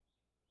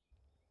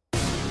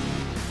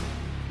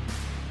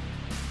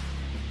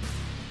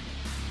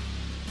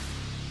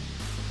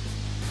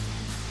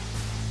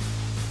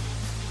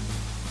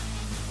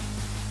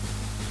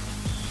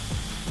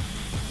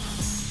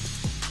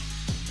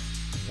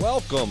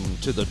Welcome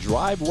to the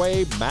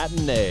Driveway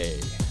Matinee.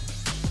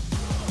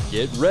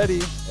 Get ready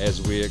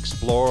as we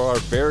explore our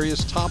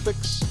various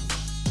topics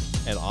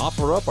and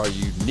offer up our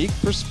unique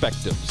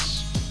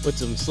perspectives. With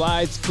some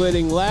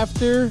slide-splitting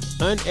laughter,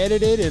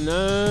 unedited and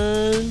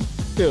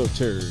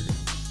unfiltered.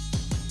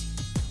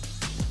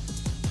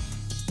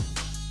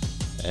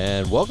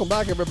 And welcome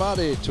back,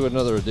 everybody, to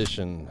another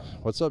edition.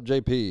 What's up,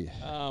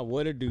 JP?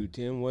 What a do,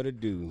 Tim, what a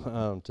do.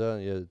 I'm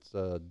telling you, it's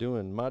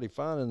doing mighty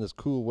fine in this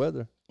cool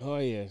weather. Oh,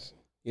 yes.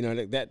 You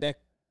know, that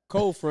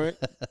cold front.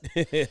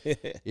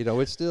 You know,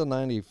 it's still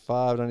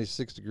 95,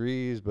 96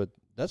 degrees, but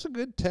that's a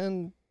good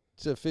 10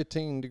 to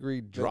 15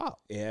 degree drop.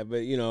 Yeah,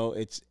 but, you know,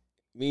 it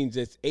means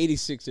it's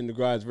 86 in the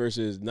garage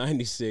versus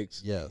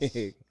 96. Yes.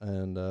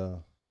 And,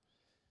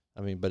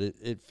 I mean, but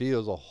it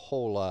feels a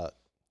whole lot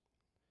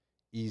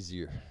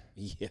easier.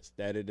 Yes,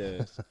 that it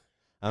does.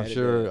 I'm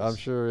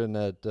sure in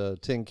that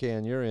tin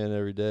can you're in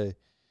every day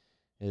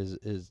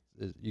is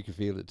you can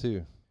feel it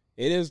too.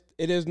 It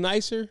is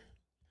nicer,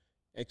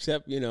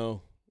 except, you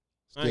know,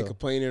 I ain't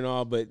complaining and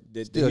all, but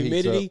the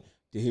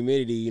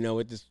humidity, you know,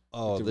 with this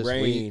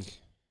rain, week,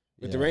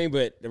 with the rain,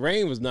 but the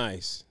rain was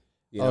nice.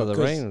 You know, the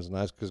rain was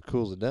nice because it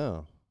cools it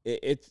down.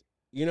 It's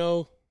you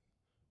know,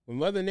 when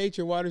Mother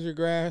Nature waters your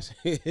grass,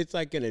 it's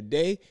like in a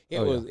day it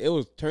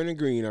was turning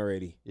green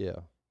already. Yeah,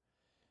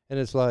 and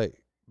it's like,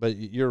 but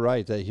you're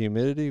right. That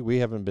humidity, we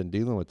haven't been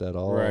dealing with that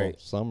all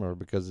summer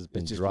because it's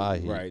been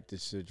dry. Right,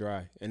 it's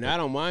dry, and I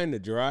don't mind the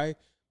dry.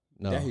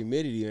 No. That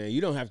humidity, man, you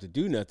don't have to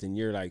do nothing.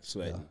 You're like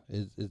sweating.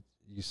 Yeah,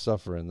 you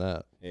suffer in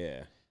that.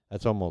 Yeah,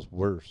 that's almost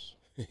worse.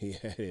 Yeah,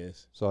 it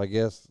is. So I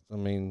guess, I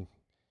mean,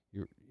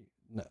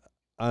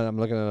 I'm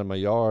looking at my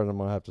yard, and I'm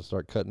gonna have to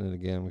start cutting it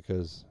again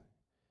because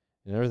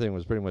everything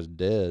was pretty much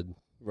dead.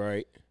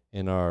 Right.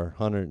 In our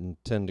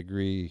 110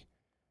 degree,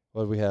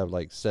 what do we have,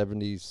 like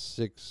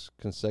 76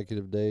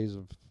 consecutive days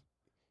of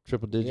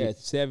triple digit? Yeah,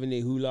 70.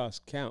 Who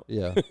lost count?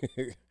 Yeah.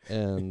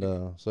 And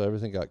so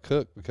everything got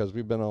cooked because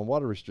we've been on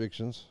water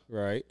restrictions.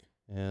 Right.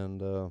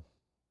 And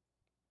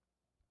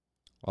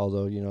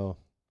although, you know,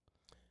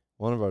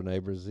 one of our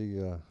neighbors,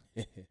 what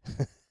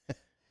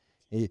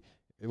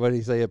did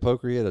he say at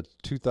poker? He had a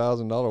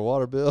 $2,000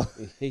 water bill.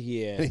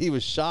 Yeah. And he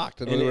was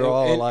shocked. And we were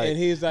all like. And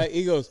he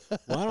goes,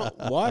 well, I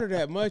don't water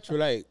that much. We're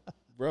like,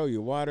 bro,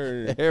 you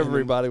water.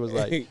 Everybody was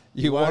like,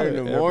 you water in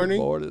the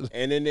morning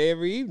and then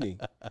every evening.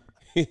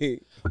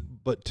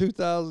 But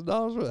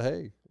 $2,000,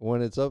 hey,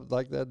 when it's up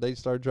like that, they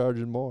start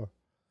charging more.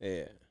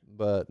 Yeah.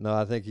 But no,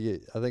 I think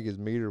his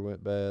meter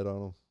went bad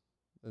on him,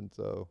 and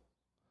so.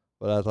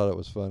 But I thought it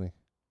was funny.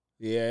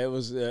 Yeah, it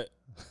was.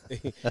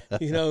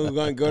 You know, we're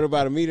going to go to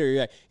about a meter.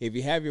 You're like, if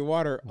you have your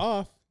water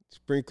off,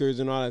 sprinklers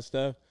and all that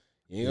stuff,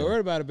 you ain't gonna worry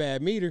about a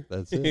bad meter.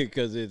 That's it.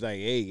 Because it's like,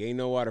 hey, ain't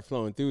no water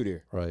flowing through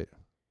there. Right.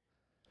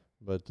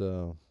 But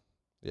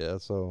yeah,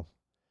 so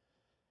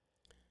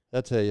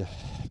I tell you.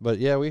 But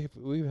yeah,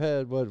 we've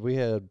had we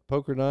had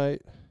poker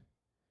night.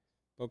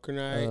 Poker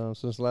night.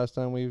 Since last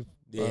time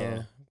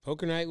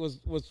poker night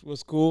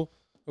was cool.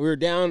 We were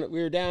down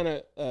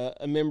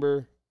a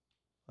member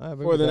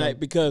for the night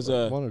because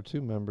one or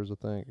two members, I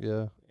think.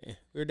 Yeah. We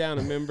were down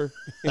a member.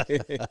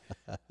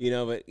 You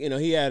know, but you know,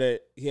 he had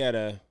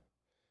a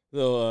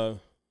little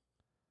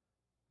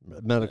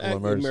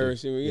medical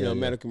emergency. You know,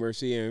 medical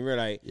emergency, and we're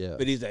like,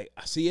 but he's like,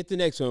 I see you at the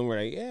next one.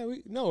 We're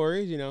like, no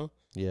worries, you know.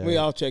 Yeah. We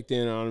all checked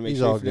in on him, make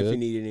sure if he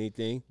needed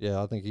anything.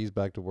 Yeah, I think he's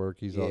back to work.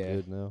 He's all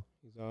good now.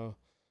 He's all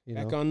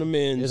back on the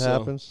mend. It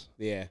happens.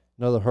 Yeah.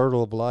 Another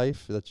hurdle of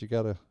life that you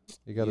gotta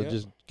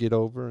just get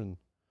over, and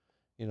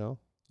you know,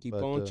 keep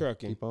on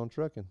trucking. Keep on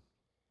trucking.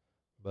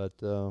 But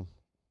so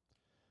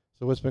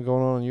what's been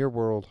going on in your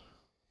world?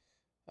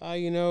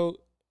 You know,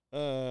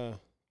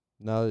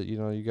 now that you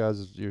know you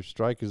guys, your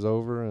strike is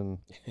over and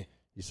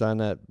you signed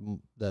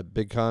that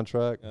big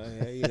contract.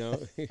 Yeah, you know.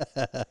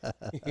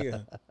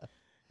 Yeah.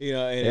 You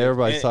know, and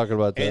everybody's talking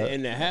about that,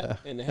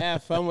 and to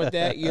have fun with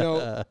that, you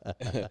know,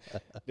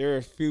 there are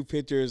a few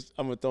pictures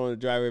I'm gonna throw in the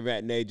driveway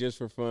matinee just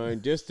for fun,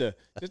 just to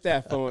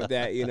have fun with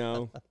that. You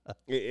know,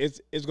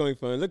 it's going to be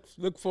fun.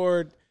 Look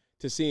forward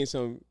to seeing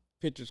some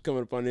pictures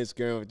coming up on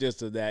Instagram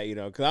just of that, you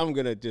know, because I'm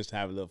gonna just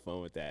have a little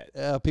fun with that.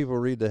 Yeah, people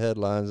read the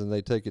headlines and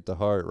they take it to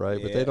heart, right?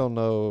 Yeah. But they don't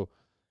know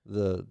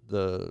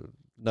the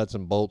nuts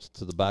and bolts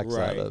to the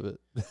backside of it.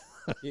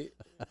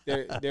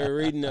 They're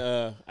reading,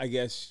 I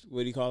guess,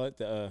 what do you call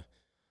it?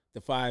 The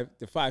 5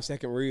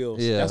 second reels.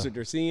 Yeah. That's what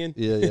they're seeing.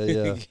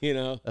 Yeah. You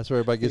know, that's where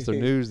everybody gets their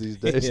news these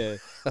days. Yeah,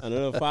 I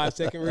know, 5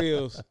 second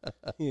reels.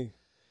 Yeah.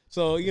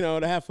 So, you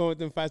know, to have fun with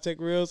them 5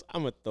 second reels,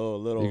 I'm gonna throw a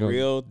little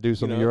reel. Do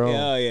some of your own.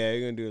 Yeah,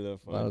 you're gonna do a little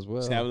fun. Might as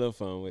well. Just have a little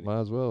fun with it.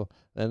 Might as well,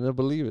 and they'll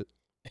believe it.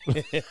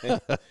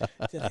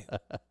 Like,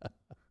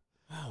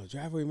 wow,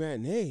 driveway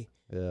matinee.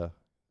 Yeah.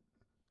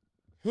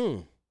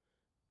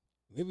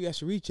 Maybe I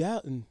should reach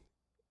out and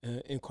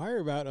inquire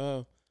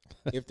about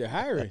if they're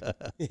hiring.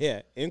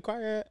 Yeah,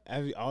 inquire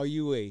all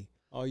you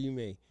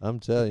may. I'm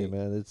telling you,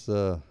 man, it's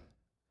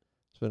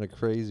been a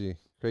crazy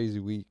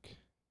week.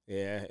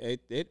 Yeah,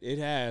 it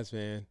has,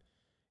 man.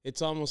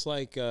 It's almost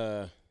like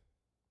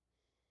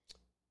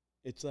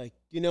it's like,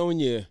 you know, when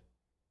you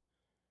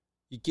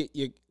get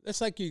your,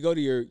 that's like you go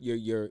to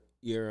your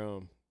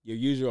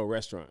usual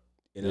restaurant,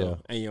 you know, Yeah.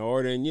 and you're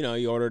ordering, you know,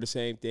 you order the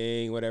same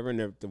thing, whatever,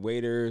 and the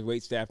waiters,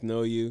 wait staff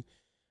know you,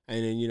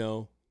 and then, you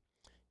know,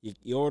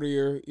 you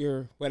order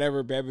your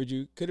whatever beverage,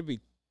 could it be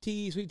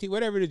tea, sweet tea,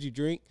 whatever it is you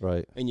drink,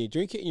 Right. and you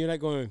drink it, and you're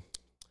like going,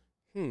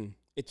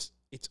 it's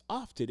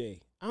off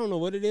today. I don't know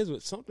what it is,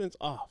 but something's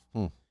off,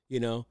 you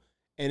know,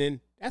 and then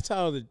that's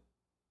how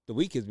the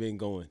week has been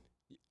going.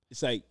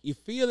 It's like you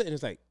feel it, and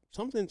it's like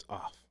something's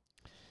off.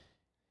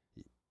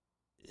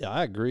 Yeah,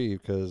 I agree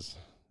because,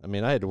 I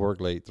mean, I had to work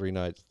late 3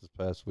 nights this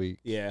past week.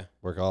 Yeah.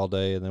 Work all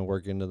day and then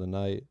work into the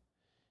night.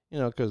 You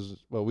know,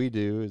 because what we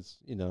do is,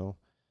 you know,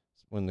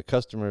 when the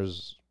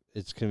customers,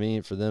 it's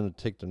convenient for them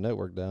to take the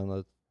network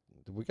down,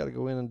 we got to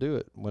go in and do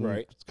it when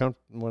Right.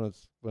 when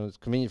it's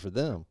convenient for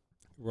them.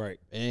 Right.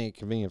 It ain't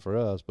convenient for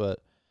us, but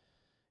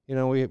you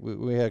know,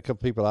 we had a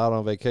couple people out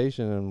on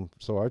vacation, and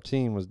so our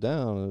team was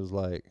down. And it was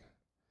like,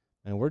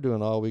 and we're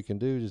doing all we can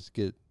do just to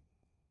get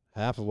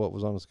half of what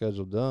was on the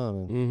schedule done,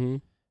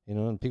 and you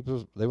know, and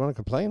people, they want to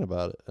complain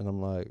about it, and I'm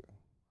like,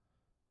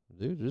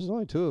 dude, there's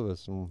only 2 of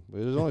us, and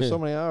there's only so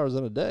many hours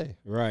in a day,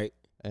 Right.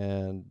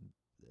 and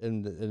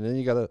then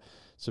you got to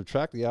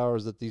subtract the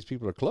hours that these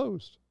people are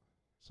closed,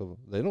 so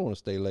they don't want to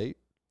stay late,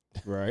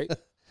 Right.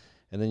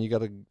 and then you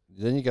got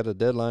a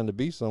deadline to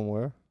be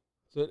somewhere.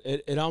 So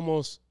it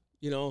almost,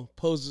 you know,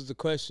 poses the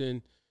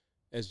question,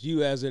 as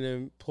you as an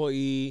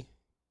employee,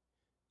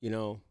 you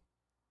know,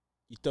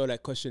 you throw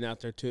that question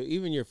out there to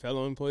even your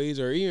fellow employees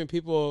or even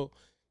people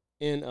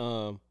in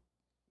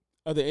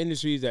other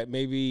industries that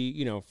maybe,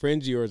 you know,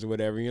 friends of yours or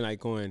whatever. You're like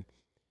going,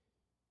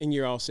 and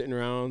you're all sitting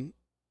around,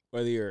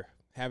 whether you're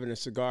having a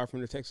cigar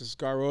from the Texas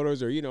Cigar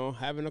Rollers or, you know,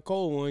 having a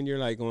cold one. You're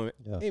like going,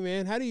 Yeah. hey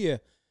man, how do you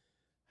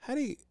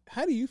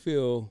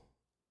feel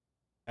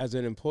as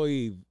an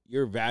employee,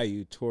 your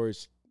value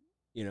towards,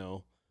 you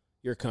know,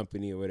 your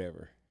company or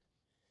whatever?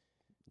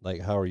 Like,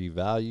 how are you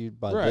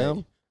valued by Right.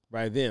 them?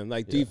 By them.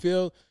 Like, do Yeah. you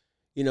feel,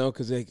 you know,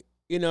 because like,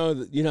 you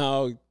know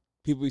how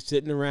people be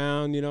sitting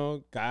around, you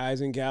know,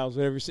 guys and gals,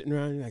 whatever, sitting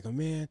around, you're like, oh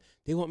man,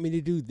 they want me to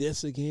do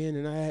this again,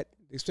 and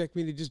expect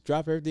me to just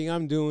drop everything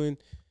I'm doing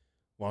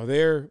while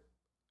they're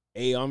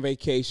on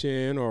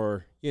vacation,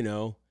 or, you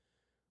know,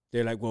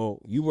 they're like,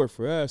 well, you work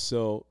for us,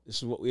 so this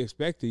is what we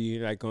expect of you.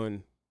 You're like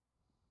going,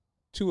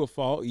 to a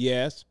fault,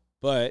 yes,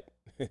 but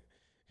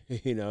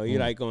you know, you're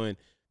like going,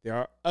 there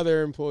are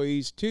other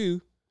employees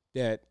too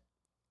that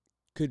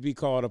could be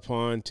called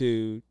upon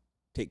to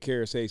take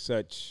care of, say,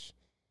 such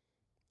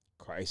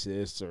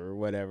crisis or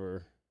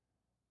whatever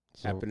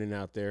happening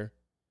out there.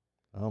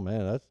 Oh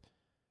man,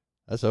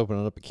 that's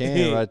opening up a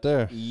can right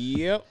there.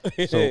 Yep.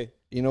 So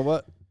you know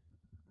what?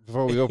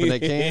 Before we open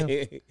that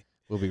can,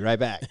 we'll be right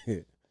back.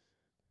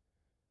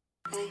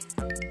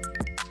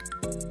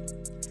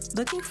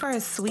 Looking for a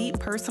sweet,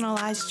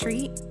 personalized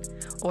treat?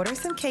 Order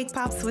some cake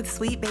pops with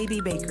Sweet Baby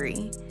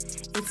Bakery.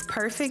 It's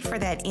perfect for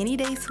that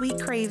any-day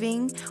sweet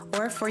craving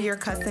or for your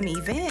custom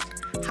event,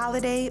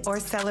 holiday,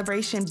 or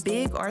celebration,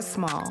 big or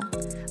small.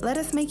 Let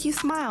us make you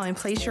smile and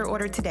place your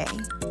order today.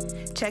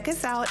 Check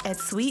us out at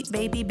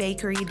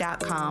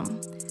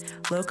sweetbabybakery.com.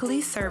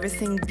 Locally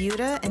servicing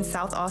Buda and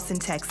South Austin,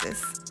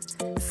 Texas.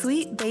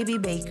 Sweet Baby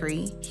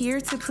Bakery,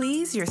 here to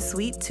please your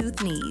sweet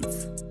tooth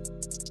needs.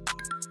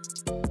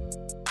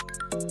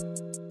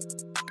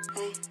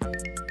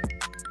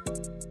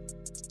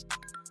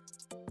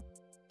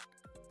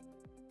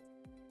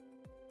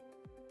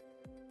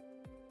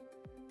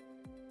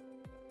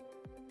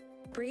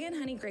 Brie and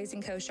Honey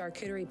Grazing Co.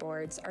 charcuterie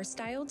boards are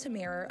styled to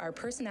mirror our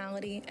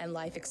personality and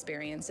life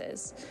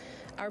experiences.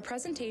 Our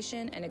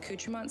presentation and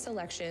accoutrement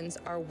selections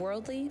are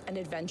worldly and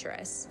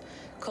adventurous.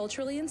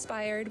 Culturally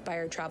inspired by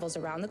our travels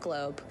around the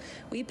globe,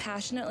 we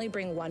passionately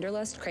bring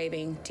wanderlust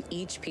craving to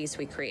each piece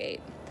we create.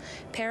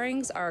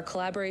 Pairings are a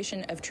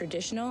collaboration of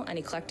traditional and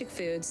eclectic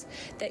foods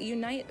that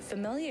unite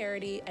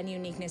familiarity and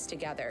uniqueness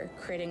together,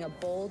 creating a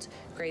bold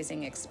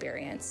grazing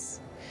experience.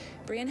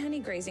 Brie and Honey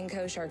Grazing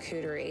Co.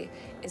 charcuterie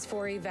is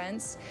for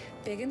events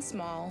big and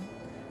small,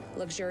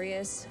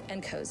 luxurious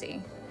and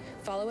cozy.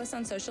 Follow us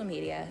on social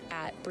media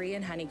at Brie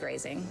and Honey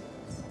Grazing.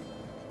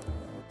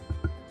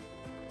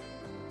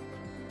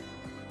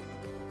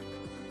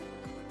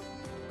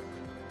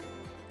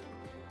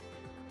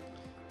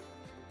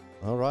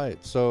 All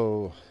right.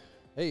 So,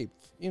 hey,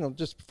 you know,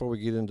 just before we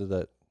get into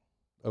that,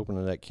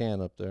 opening that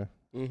can up there,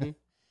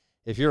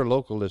 if you're a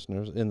local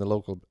listener in the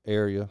local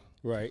area,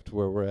 right, to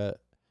where we're at,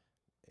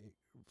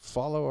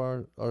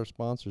 follow our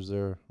sponsors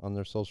there on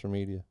their social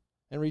media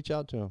and reach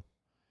out to them.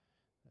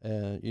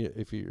 And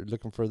if you're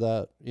looking for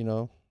that, you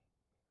know,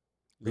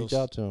 reach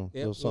out to them.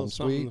 Yeah, little something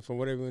sweet, for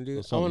whatever you want to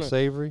do. something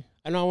savory.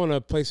 I know I want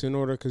to place an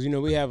order because, you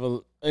know, we have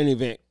an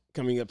event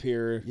coming up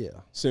here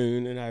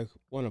soon, and I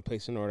want to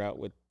place an order out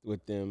with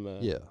them.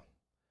 Yeah.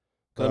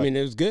 I mean,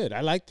 it was good.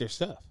 I like their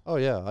stuff. Oh,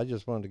 yeah. I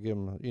just wanted to give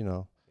them, you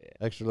know,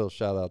 extra little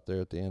shout out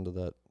there at the end of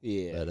that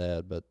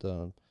ad. But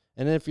and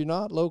if you're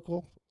not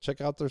local, check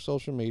out their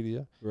social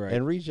media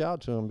and reach out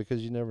to them,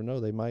 because you never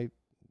know, they might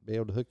be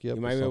able to hook you up.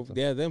 You with might be able,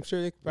 something. yeah, I'm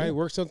sure they could probably Yeah.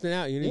 work something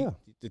out. You know,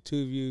 Yeah. the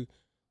two of you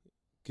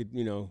could,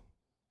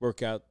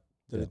 work out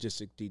the Yeah.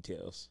 logistic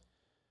details.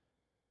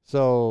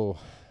 So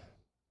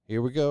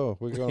here we go.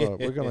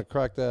 We're gonna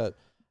crack that.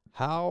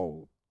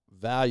 How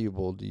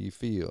valuable do you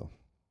feel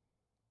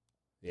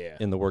Yeah.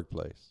 in the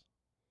workplace?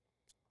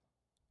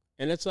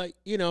 And it's like,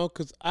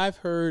 because I've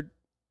heard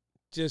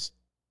just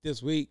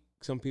this week,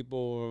 some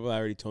people have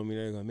already told me,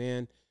 they're like,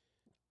 man,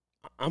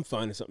 I'm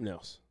finding something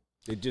else.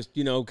 They just,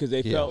 because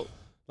they Yeah. felt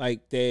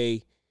like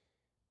they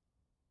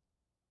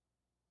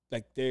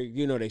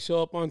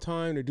show up on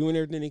time, they're doing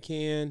everything they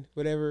can,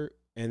 whatever.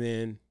 And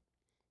then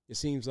it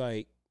seems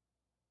like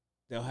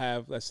they'll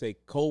have, let's say,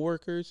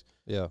 coworkers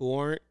Yeah, who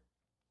aren't,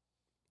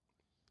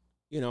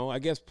 I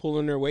guess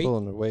pulling their weight.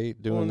 pulling their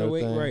weight, doing their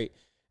thing. Right.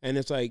 And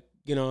it's like,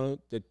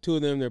 the two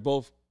of them, they're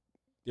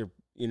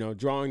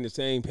drawing the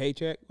same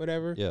paycheck,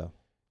 whatever. Yeah,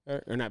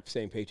 Or not the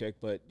same paycheck,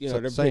 but So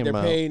they're same they're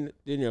amount.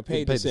 paying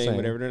paid the same, same.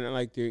 whatever. They're not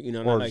like they're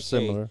not or like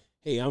similar.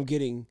 hey, I'm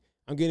getting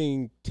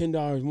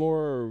 $10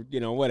 more,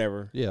 or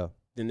whatever Yeah,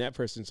 than that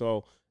person.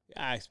 So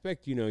I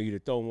expect you to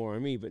throw more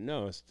on me, but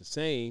no, it's the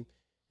same.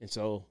 And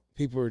so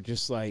people are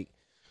just like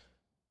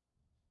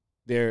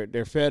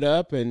they're fed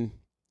up, and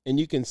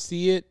you can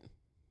see it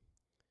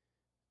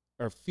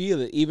or feel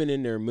it even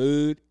in their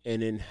mood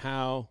and in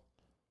how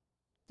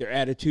their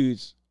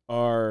attitudes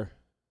are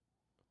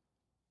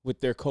with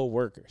their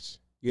coworkers.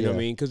 You know what I Yeah.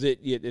 mean? Because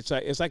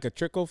it's like a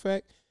trickle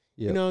effect.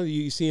 yeah,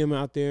 You see him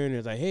out there, and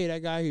it's like, hey,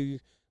 that guy who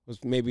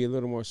was maybe a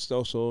little more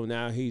social,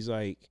 now he's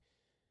like,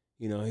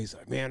 he's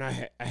like, man,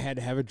 I had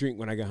to have a drink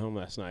when I got home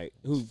last night.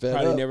 Who Fed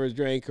probably up. never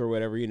drank or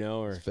whatever,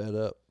 or fed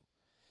up.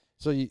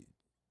 So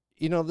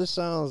this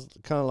sounds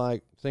kind of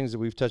like things that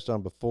we've touched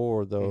on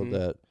before, though. Mhm.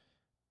 That,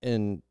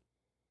 and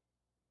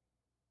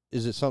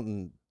is it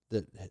something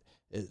that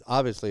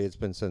obviously it's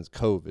been since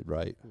COVID,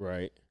 right?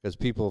 right, Because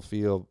people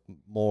feel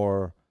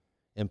more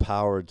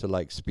empowered to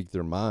like speak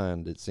their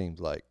mind. It seems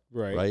like,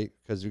 right?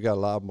 Because we got a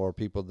lot more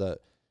people that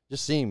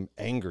just seem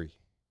angry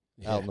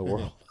out in the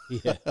world.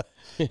 yeah,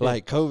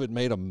 Like COVID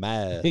made them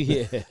mad.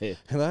 yeah,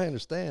 And I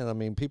understand. I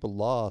mean, people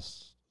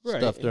lost Right.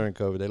 stuff during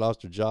COVID. They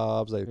lost their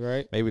jobs. They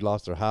right, maybe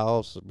lost their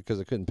house because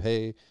they couldn't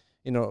pay.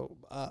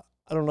 I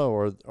don't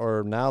know.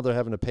 Or now they're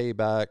having to pay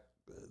back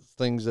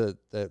things that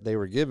they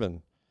were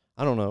given.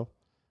 I don't know.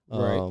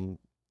 Right.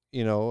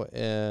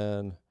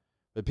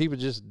 But people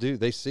just do.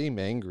 They seem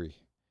angry.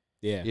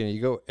 yeah.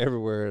 You go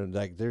everywhere and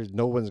like there's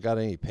no one's got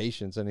any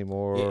patience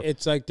anymore. Yeah,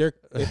 it's like the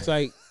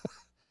like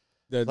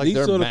least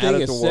they're little mad thing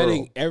at is the setting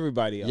world.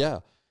 everybody up. Yeah,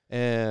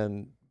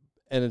 and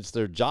it's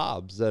their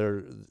jobs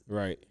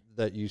Right.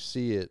 that you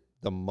see it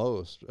the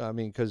most. I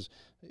mean, because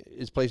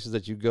it's places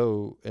that you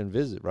go and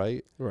visit,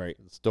 right? Right.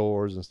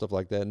 Stores and stuff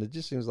like that. And it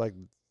just seems like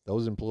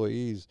those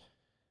employees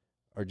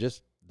are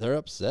they're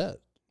upset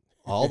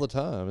all the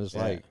time. It's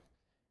Yeah. like,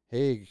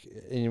 hey,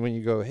 and when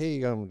you go,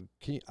 hey, I'm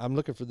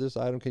looking for this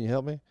item. Can you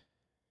help me?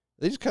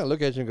 They just kind of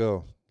look at you and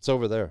go, it's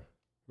over there.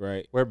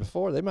 Right. Where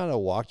before they might have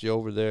walked you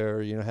over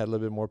there, had a little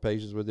bit more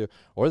patience with you,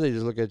 or they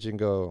just look at you and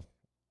go,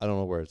 I don't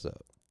know where it's at.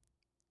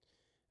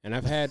 And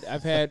I've had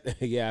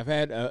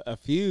a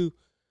few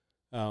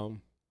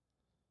on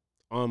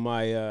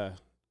my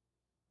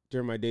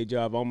during my day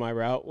job on my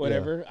route,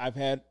 whatever. I've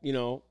had,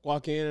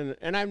 walk in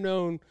and I've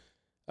known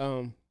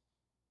like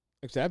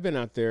I said, I've been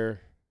out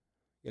there,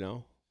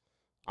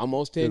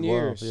 almost 10 Good while,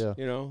 years. yeah.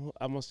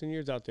 Almost 10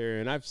 years out there.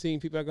 And I've seen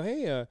people, I go,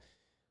 hey,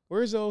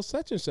 where's old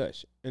such and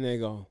such? And they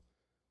go,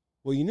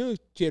 well,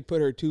 she had put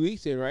her 2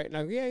 weeks in, right? And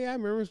I go, yeah, I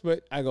remember.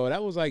 But I go,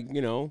 that was like,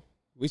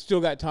 we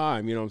still got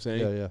time, you know what I'm saying?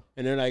 Yeah, yeah.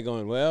 And they're like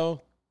going,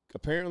 well,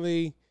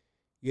 apparently,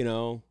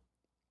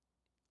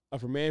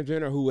 upper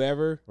management or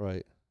whoever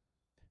Right.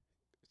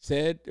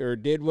 said or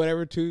did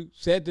whatever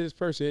said to this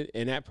person,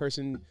 and that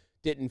person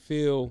didn't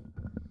feel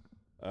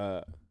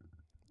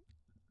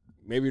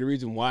maybe the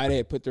reason why they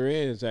had put her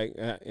in is like,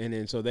 and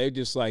then so they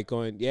just like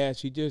going, yeah,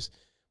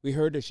 we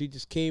heard that she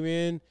just came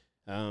in,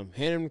 handed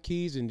them the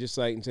keys and just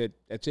like and said,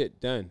 that's it,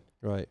 done.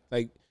 Right.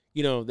 Like,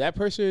 that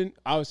person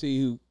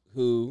obviously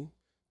who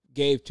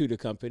gave to the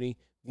company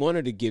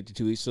wanted to give the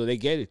 2 weeks, so they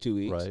gave it 2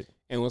 weeks. Right.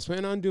 And was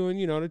planning on doing,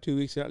 the 2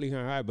 weeks, not leaving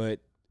her high, but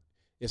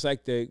it's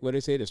like what they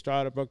say, the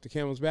straw that broke the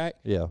camel's back.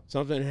 Yeah.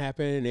 Something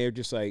happened, and they're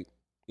just like,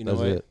 you know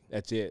That's what? it.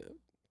 That's it.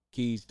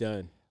 Keys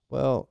done.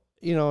 Well,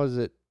 is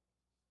it?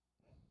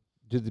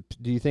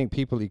 Do you think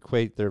people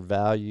equate their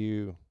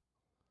value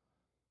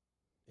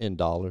in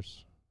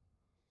dollars?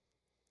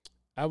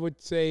 I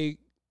would say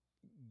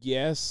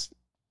yes,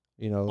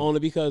 Oh. only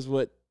because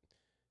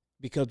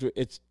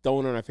it's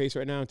thrown on our face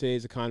right now in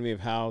today's economy of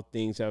how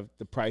things have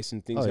the price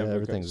and things Oh, yeah, have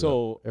become. everything's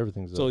So up.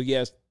 Everything's so up.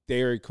 yes,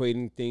 they're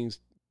equating things,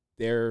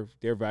 their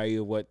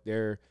value of what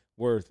they're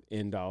worth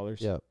in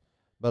dollars. Yeah,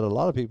 but a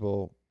lot of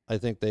people, I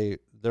think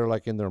they're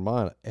like in their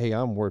mind, hey,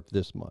 I'm worth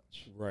this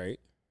much. Right.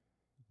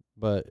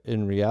 But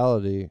in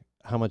reality,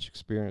 how much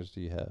experience do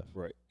you have?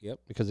 Right. Yep.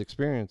 Because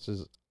experience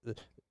is,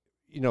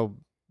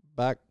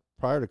 back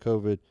prior to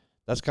COVID,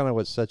 that's kind of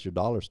what set your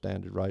dollar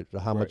standard, right?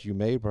 How much Right. you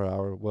made per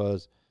hour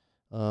was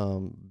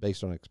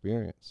based on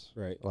experience.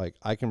 Right. Like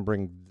I can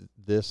bring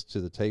this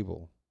to the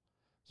table,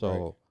 so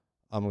Right.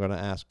 I'm going to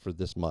ask for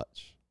this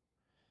much.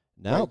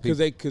 Now,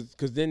 Because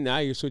then now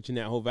you're switching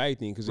that whole value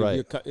thing. Because Right.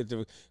 if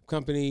the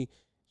company,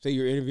 say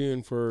you're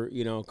interviewing for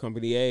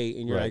company A,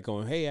 and you're Right. like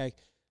going, hey, and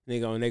they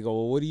go,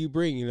 well, what do you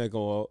bring? And they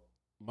go, well,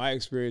 my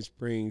experience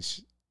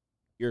brings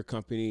your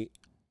company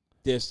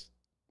this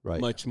right.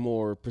 much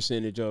more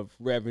percentage of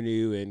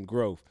revenue and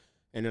growth.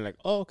 And they're like,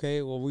 oh,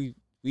 okay, well, we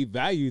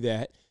value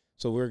that,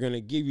 so we're going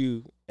to give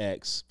you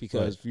X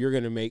because you're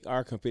going to make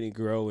our company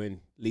grow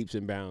in leaps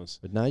and bounds.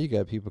 But now you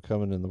got people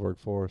coming in the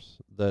workforce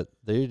that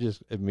they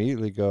just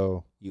immediately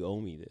go, You owe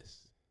me this.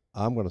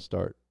 I'm going to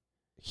start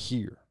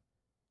here.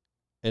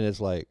 And it's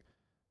like,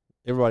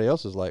 everybody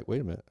else is like,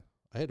 wait a minute,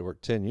 I had to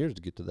work 10 years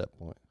to get to that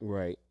point.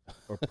 Right.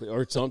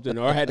 Or something,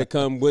 or had to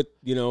come with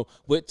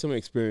some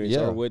experience,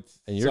 Yeah. or with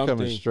And you're something.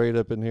 coming straight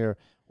up in here.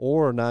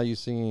 Or now you're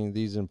seeing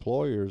these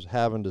employers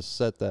having to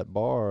set that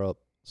bar up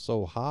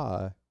so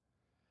high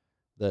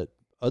that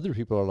other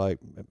people are like,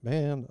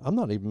 man, I'm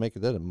not even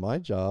making that in my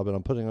job, and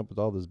I'm putting up with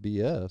all this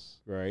BS.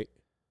 Right.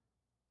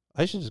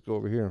 I should just go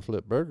over here and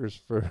flip burgers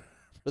for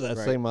that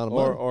Right. same amount of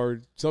money.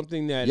 Or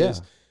something that Yeah.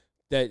 is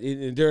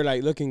and they're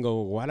like looking,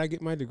 go, why'd I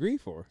get my degree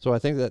for? So I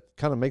think that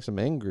kind of makes them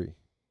angry,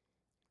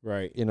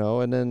 Right.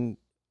 and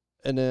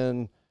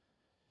then,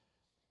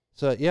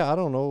 so yeah, I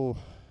don't know,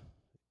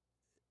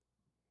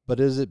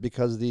 but is it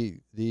because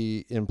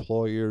the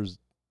employers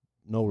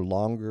no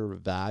longer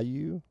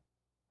value?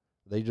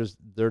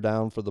 They're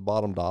down for the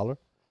bottom dollar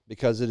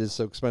because it is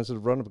so expensive to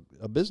run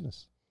a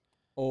business.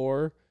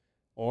 Or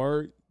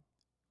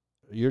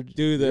You're what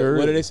do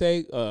they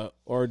say?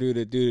 Or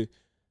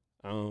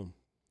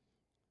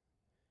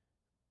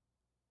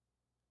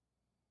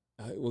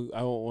I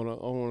don't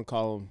want to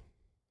call them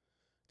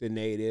the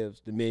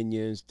natives, the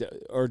minions,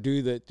 or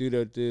do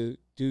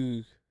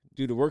the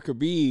worker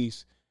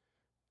bees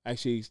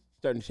actually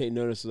starting to take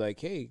notice? Like,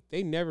 hey,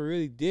 they never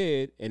really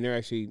did, and they're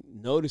actually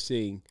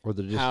noticing or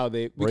they're just how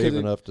they brave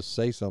enough to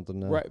say something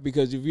now. right.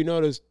 Because if you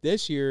notice,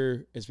 this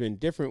year it's been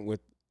different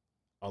with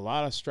a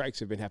lot of strikes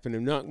have been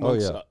happening. Not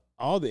amongst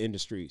all the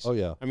industries. Oh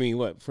yeah. I mean,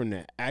 from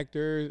the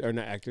actors, or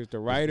not actors, the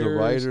writers. The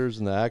writers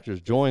and the actors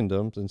joined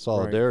them in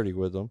solidarity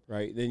with them.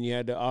 Right. Then you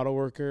had the auto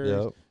workers.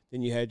 Yep.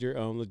 Then you had your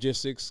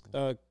logistics,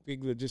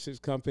 big logistics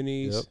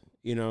companies.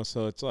 Yep.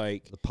 So it's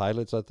like The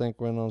pilots, I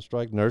think, went on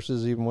strike.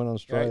 Nurses even went on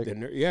strike.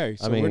 right,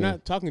 So I mean, we're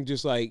not talking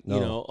just like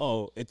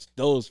no. it's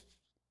those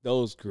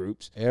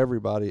groups.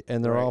 Everybody,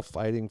 and they're Right. all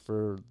fighting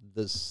for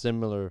the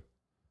similar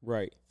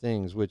Right.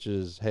 things, which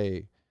is,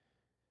 hey,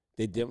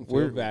 They didn't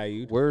feel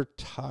valued. We're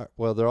tired.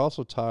 Well, they're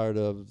also tired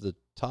of the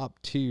top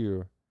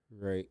tier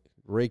Right.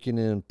 raking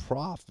in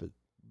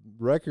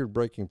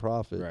record-breaking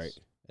profits. Right.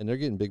 And they're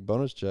getting big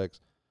bonus checks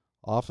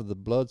off of the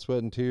blood,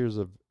 sweat, and tears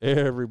of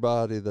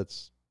everybody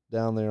that's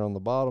down there on the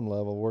bottom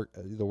level,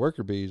 the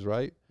worker bees,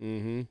 right?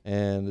 Mm-hmm.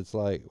 And it's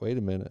like, wait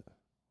a minute,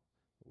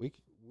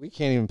 we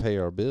can't even pay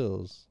our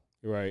bills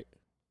Right.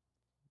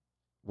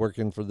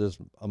 working for this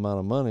amount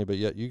of money, but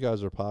yet you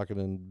guys are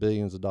pocketing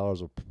billions of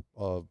dollars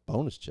of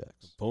bonus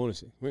checks.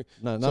 Bonusing.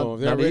 Not So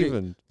they're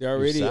even They're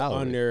already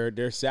salary. on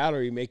their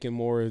salary making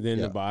more than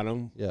Yeah. the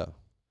bottom. Yeah.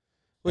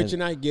 Which,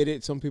 and I get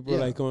it. Some people are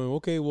Yeah. like going,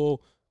 okay,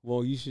 well,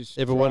 you should.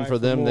 If it wasn't strive for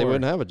them, they more.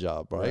 wouldn't have a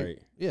job, right? Right.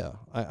 Yeah.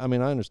 I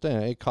mean, I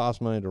understand it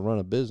costs money to run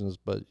a business,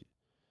 but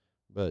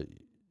at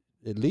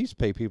least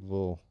pay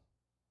people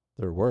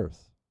their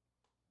worth,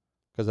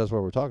 because that's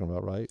what we're talking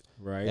about, right?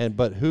 Right.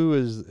 But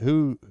who's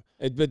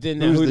But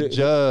then who's the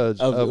judge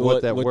of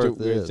what that worth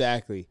is?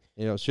 Exactly.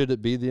 Should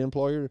it be the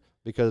employer?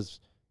 Because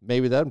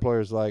maybe that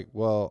employer is like,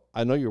 well,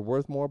 I know you're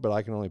worth more, but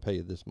I can only pay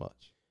you this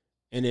much.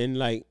 And then,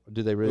 like,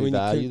 Do they really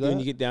value that? when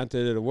you get down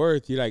to the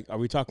worth, you're like, are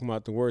we talking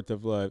about the worth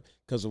of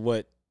because of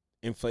what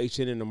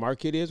inflation in the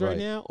market is right Right.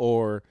 now,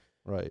 or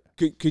Right.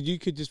 could you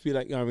just be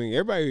like, I mean,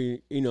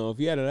 everybody, if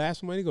you had to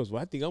ask somebody, goes,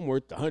 well, I think I'm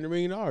worth $100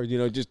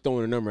 million. Just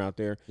throwing a number out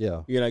there.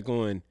 Yeah. You're like,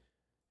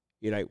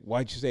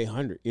 why'd you say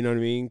 100? You know what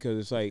I mean? Because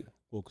it's like,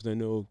 well, because I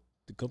know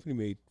the company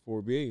made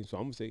 $4 billion, so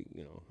I'm gonna say,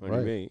 100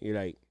 Right. million. You're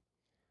like,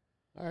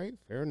 all right,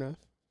 fair enough.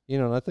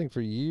 And I think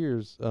for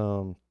years,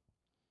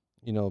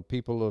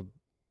 people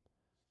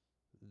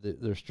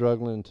they're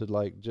struggling to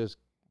like just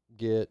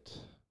get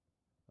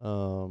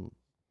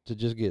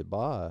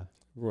by.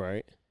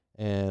 Right.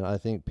 And I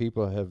think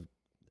people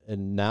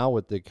and now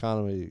with the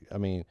economy, I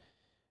mean,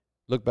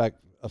 look back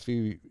a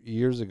few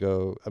years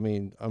ago. I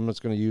mean, I'm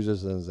just going to use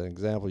this as an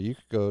example. You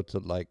could go to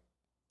like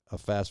a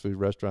fast food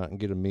restaurant and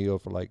get a meal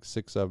for like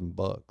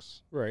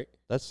 $6-7. Right.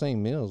 That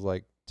same meal is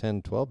like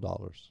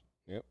 $10-12.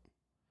 Yep.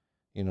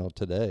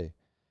 Today.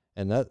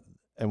 And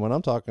when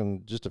I'm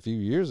talking just a few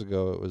years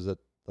ago, it was at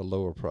the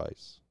lower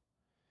price.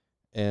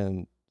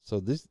 And so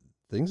these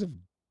things have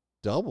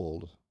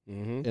doubled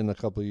Mm-hmm. in a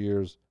couple of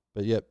years,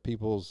 but yet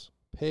people's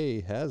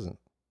pay hasn't.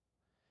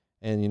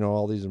 And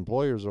all these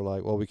employers are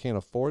like, well, we can't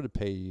afford to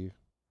pay you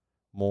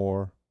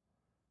more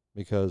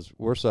because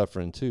we're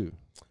suffering too.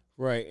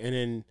 Right.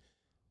 And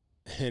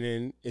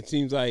then it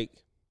seems like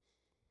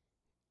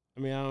I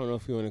mean, I don't know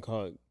if you want to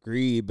call it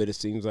greed, but it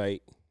seems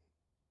like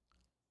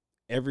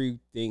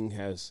everything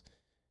has,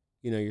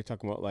 you're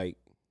talking about like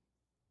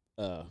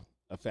a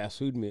fast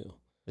food meal.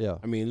 Yeah.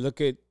 I mean,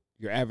 look at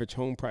your average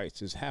home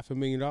price is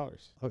 $500,000.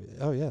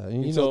 Oh yeah.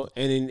 And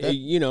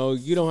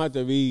you don't have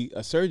to be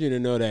a surgeon to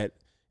know that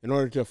in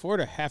order to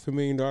afford a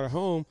 $500,000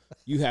 home,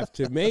 you have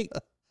to make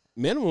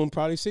minimum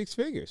probably 6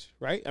 figures,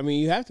 right? I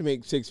mean, you have to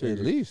make 6 figures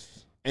at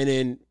least,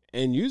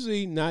 and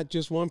usually not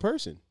just one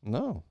person.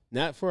 No,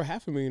 not for a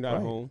 $500,000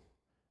 right. home.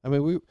 I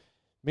mean,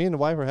 me and the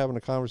wife were having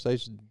a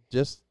conversation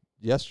just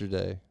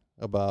yesterday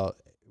about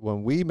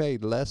when we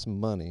made less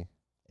money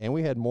and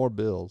we had more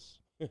bills,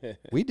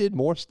 we did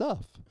more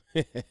stuff.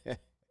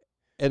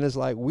 And it's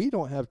like, we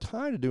don't have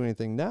time to do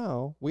anything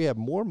now. We have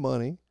more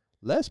money,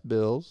 less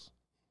bills,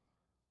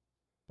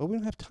 but we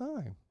don't have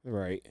time.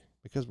 Right.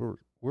 Because we're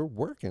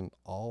working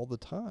all the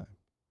time.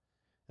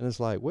 And it's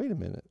like, wait a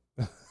minute.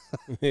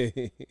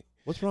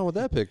 What's wrong with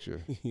that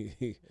picture?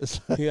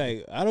 It's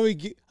like, how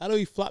do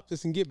we flop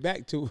this and get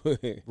back to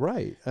it?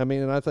 Right. I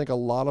mean, and I think a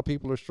lot of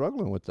people are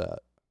struggling with that.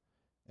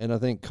 And I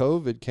think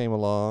COVID came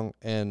along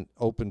and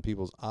opened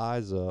people's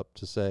eyes up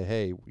to say,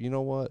 hey, you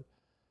know what?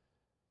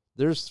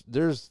 There's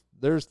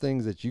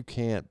things that you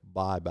can't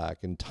buy back,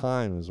 and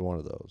time is one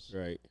of those.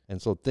 Right.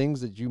 And so things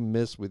that you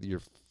miss with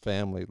your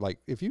family, like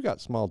if you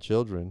got small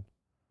children,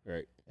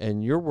 right,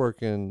 and you're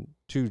working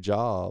 2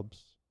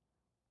 jobs,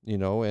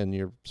 and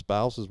your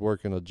spouse is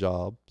working a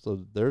job,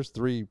 so there's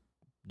 3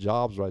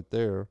 jobs right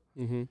there.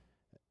 Mm-hmm.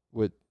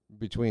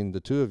 Between the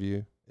 2 of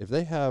you. If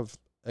they have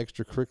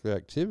extracurricular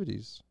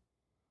activities,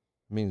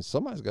 I mean,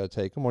 somebody's got to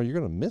take them, or you're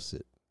going to miss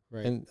it.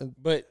 Right. And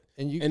the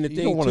you thing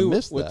don't want to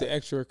miss with that. the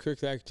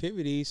extracurricular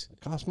activities,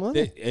 it costs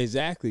money.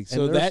 Exactly. And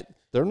So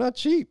they're not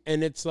cheap.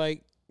 And it's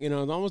like, it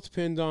almost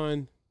depends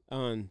on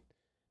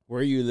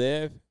where you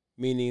live,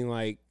 meaning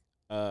like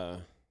the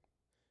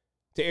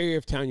area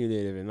of town you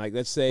live in. Like,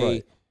 let's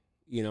say,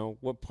 Right.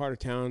 what part of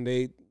town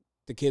the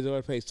kids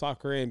want to play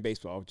soccer and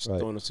baseball. Just Right.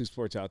 throwing those 2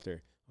 sports out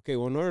there. Okay,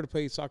 well, in order to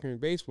play soccer and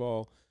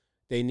baseball,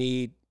 they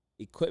need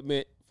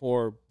equipment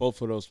for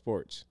both of those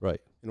sports. Right.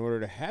 In order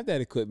to have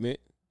that equipment,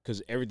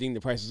 because the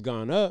price has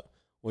gone up,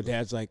 well,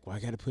 Dad's like, well, I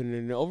got to put it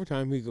in the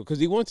overtime. Because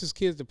he wants his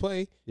kids to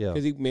play. Yeah.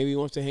 Because he maybe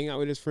wants to hang out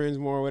with his friends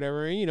more or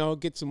whatever, and,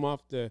 gets them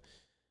off the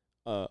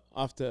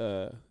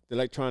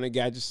electronic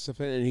gadgets and stuff,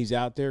 and he's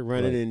out there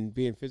running Right. and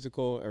being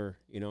physical or,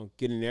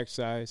 getting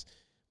exercise.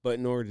 But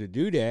in order to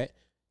do that,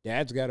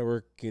 Dad's got to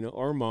work,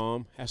 or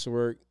Mom has to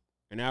work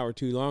an hour or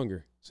 2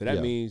 longer. So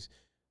that means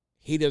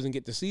he doesn't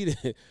get to see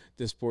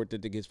the sport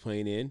that the kid's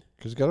playing in.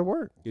 Because he's got to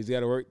work. He's got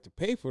to work to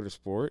pay for the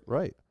sport.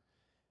 Right.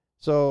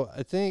 So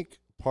I think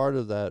part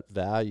of that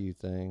value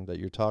thing that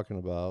you're talking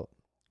about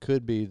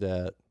could be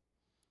that,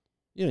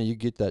 you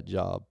get that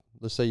job.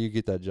 Let's say you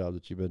get that job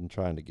that you've been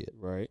trying to get.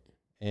 Right.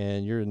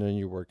 And you're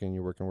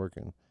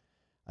working.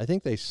 I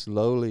think they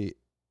slowly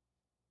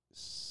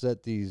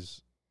set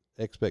these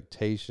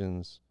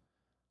expectations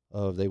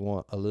of they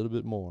want a little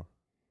bit more,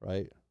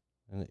 right?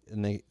 And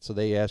they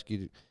ask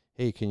you,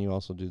 hey, can you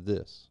also do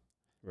this?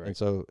 Right.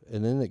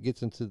 And then it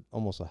gets into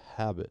almost a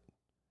habit.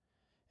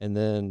 And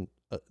then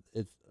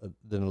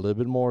then a little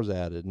bit more is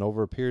added, and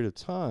over a period of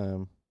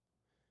time,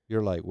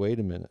 you're like, wait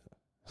a minute,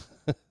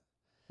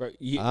 right?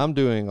 I'm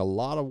doing a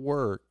lot of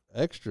work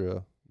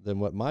extra than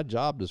what my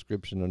job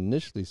description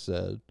initially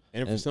said.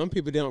 And for some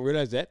people, they don't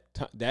realize that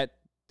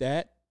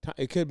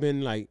it could have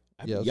been like,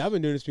 Yes. y'all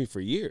been doing this to me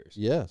for years.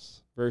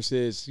 Yes.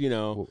 Versus,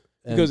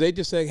 because they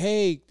just say,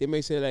 hey, they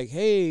may say like,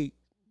 hey,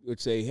 would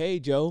say, hey,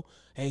 Joe,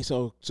 hey,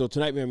 so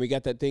tonight, man, we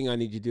got that thing I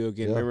need you to do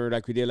again. Yeah. Remember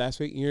like we did last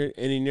week?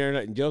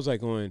 And Joe's like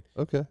going,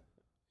 Okay.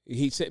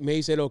 He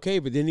said okay,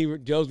 but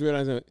then Joe's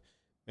realizing,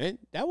 man,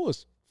 that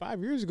was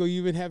 5 years ago.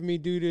 You've been having me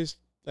do this.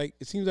 Like,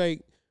 it seems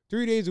like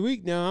 3 days a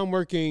week now. I'm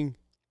working.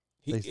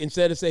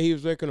 Instead of say he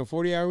was working a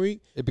 40-hour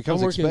week, It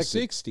becomes I'm working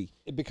expected. 60.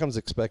 It becomes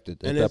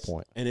expected at that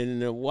point. And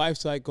then the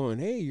wife's like going,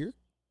 hey,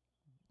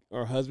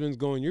 or husband's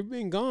going, you've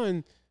been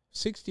gone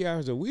 60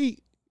 hours a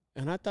week.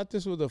 And I thought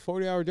this was a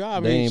 40-hour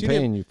job. They ain't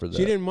paying you for that.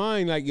 She didn't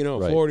mind, like,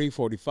 Right. 40,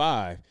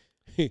 45.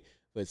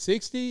 But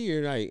 60,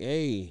 you're like,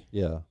 hey,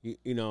 Yeah.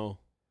 and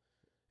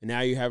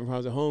now you're having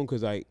problems at home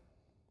because, like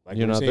You're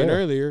we were not saying there.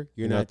 earlier,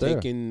 you're not there.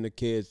 taking the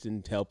kids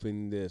and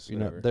helping this. You're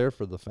whatever. not there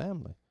for the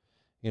family,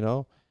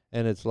 and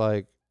it's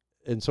like,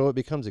 and so it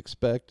becomes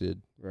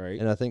expected. Right.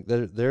 And I think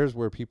there's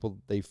where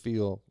they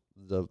feel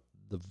the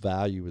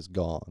value is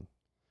gone.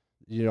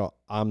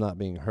 I'm not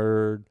being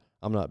heard.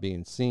 I'm not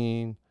being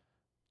seen.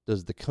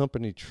 Does the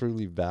company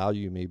truly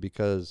value me?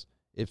 Because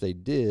if they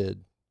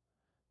did,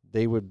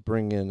 they would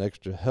bring in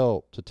extra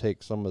help to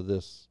take some of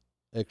this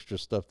extra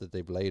stuff that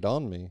they've laid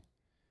on me,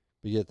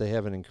 but yet they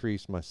haven't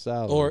increased my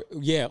salary.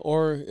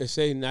 Or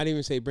say, not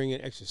even say bring in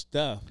extra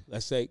stuff.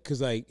 Let's say, because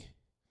like,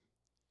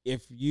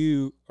 if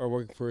you are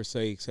working for,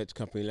 say, such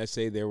company, let's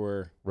say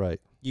we're Right.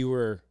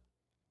 going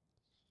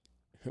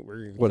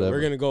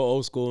to go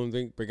old school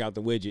and bring out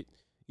the widget.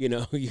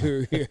 You're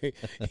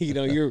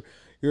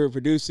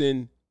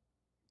producing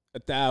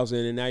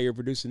 1,000 and now you're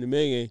producing 1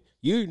 million,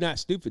 you're not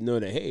stupid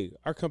knowing that, hey,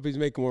 our company's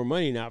making more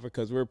money now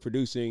because we're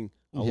producing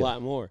a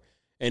lot more.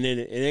 And then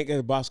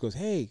the boss goes,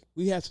 hey,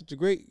 we had such a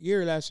great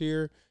year last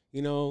year.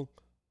 You know,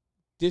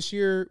 this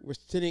year we're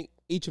sending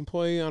each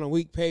employee on a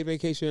week paid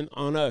vacation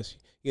on us.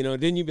 You know,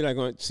 then you'd be like,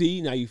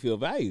 see, now you feel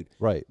valued.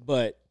 Right.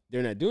 But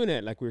they're not doing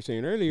that. Like we were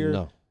saying earlier,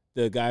 No.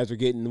 the guys are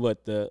getting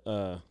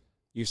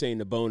you're saying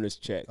the bonus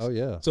checks. Oh,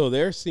 yeah. So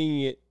they're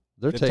seeing it.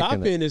 They're The taking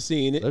top it. end is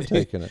seeing it. They're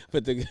taking it.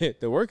 But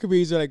the worker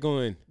bees are like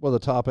going, Well, the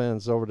top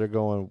end's over there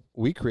going,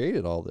 we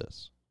created all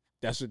this.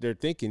 that's what they're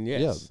thinking,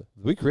 yes. Yeah,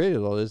 we created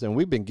all this, and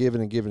we've been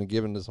giving and giving and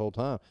giving this whole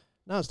time.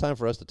 Now it's time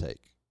for us to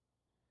take.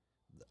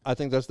 I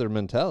think that's their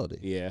mentality.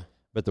 Yeah.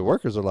 But the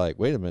workers are like,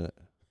 wait a minute.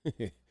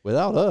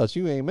 Without us,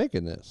 you ain't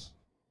making this.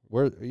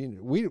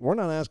 We're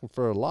not asking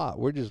for a lot.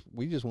 We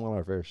just want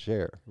our fair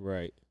share.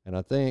 Right. And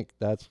I think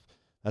that's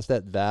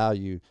that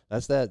value.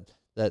 That's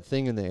that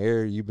thing in the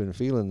air you've been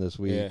feeling this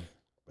week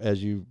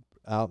as you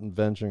out and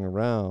venturing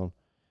around,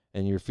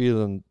 and you're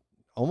feeling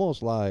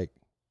almost like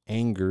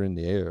anger in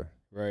the air.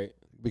 Right.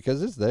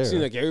 Because it's there. It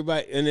seems like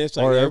everybody, and it's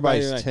like Or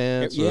everybody's like,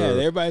 tense. Yeah, or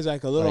everybody's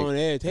like a little like, on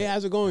edge. Hey,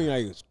 how's it going? You're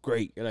like, it's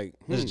great. You're like,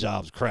 this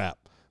job's crap.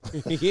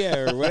 yeah,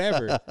 or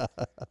whatever.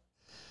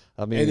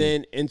 I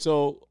mean,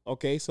 so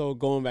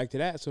going back to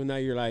that, so now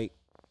you're like,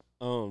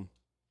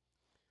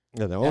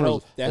 yeah, the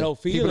owners, that whole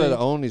people feeling. that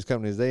own these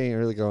companies, they ain't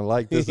really going to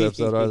like this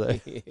episode, are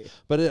they?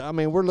 But I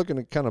mean, we're looking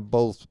at kind of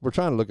both. We're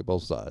trying to look at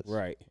both sides,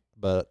 Right.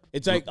 But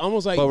It's like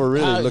almost like, but we're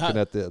really looking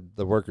at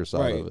the worker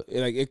side of it.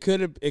 Like it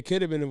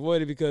could have been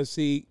avoided because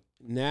see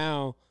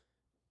now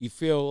you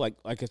feel like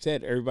I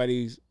said,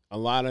 a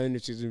lot of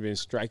industries have been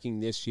striking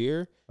this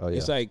year. Oh yeah,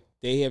 It's like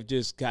they have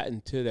just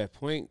gotten to that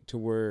point to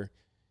where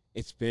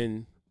it's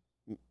been,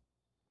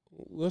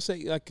 we'll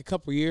say like a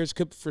couple of years.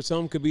 For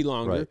some could be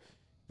longer, Right.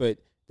 but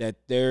that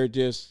they're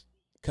just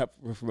cup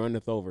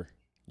runneth over.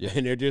 Yeah.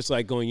 And they're just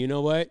like going, you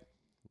know what?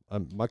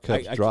 my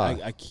cup's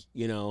dry.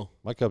 You know,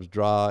 My cup's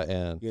dry,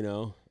 and you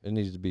know, it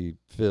needs to be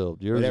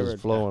filled. Yours Whatever.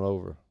 is flowing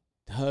over.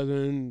 the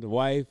husband, the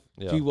wife,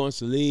 Yeah. she wants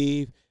to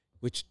leave,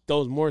 which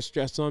throws more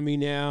stress on me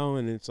now.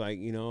 And it's like,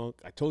 you know,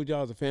 I told you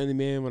I was a family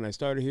man when I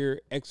started here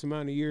X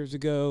amount of years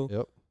ago.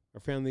 Yep. A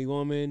family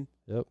woman.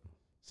 Yep.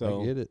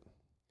 So I get it.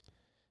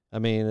 I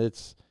mean,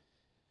 it's,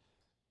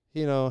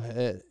 you know,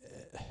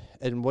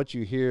 and what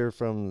you hear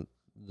from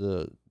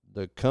the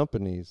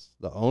companies,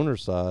 the owner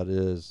side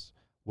is,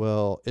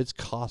 well, it's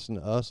costing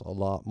us a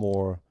lot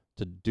more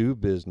to do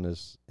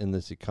business in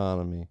this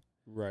economy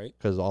right.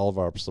 because all of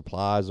our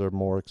supplies are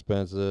more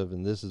expensive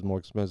and this is more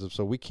expensive.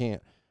 So we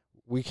can't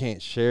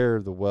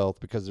share the wealth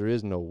because there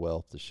is no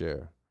wealth to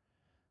share.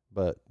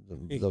 But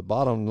the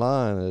bottom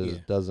line is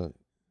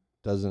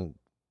doesn't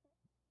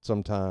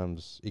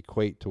sometimes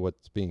equate to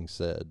what's being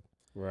said.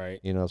 Right.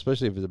 You know,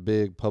 especially if it's a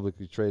big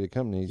publicly traded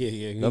company.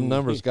 Yeah. Them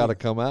numbers got to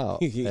come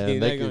out,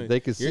 and they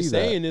can see You're that.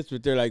 saying this,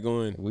 but they're like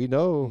going. We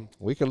know.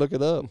 We can look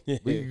it up. We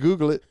can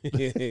Google it.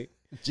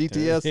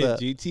 GTS that.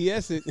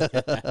 GTS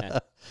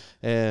it.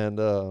 And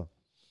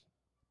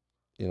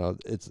you know,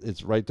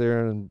 it's right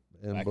there in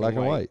black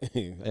and white.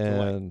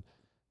 And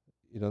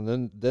you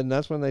know, then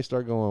that's when they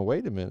start going,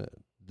 wait a minute,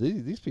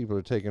 these people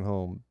are taking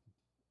home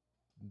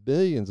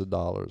billions of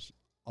dollars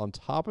on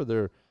top of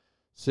their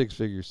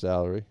 6-figure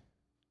salary.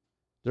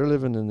 They're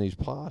living in these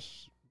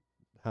posh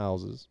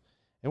houses,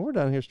 and we're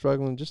down here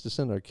struggling just to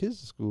send our kids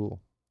to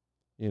school,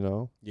 you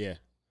know? Yeah.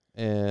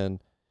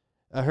 And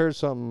I heard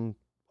something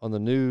on the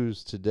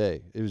news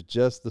today. It was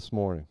just this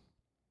morning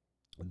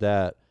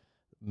that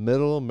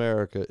middle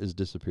America is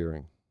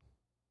disappearing.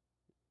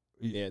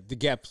 Yeah, the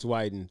gap's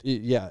widened.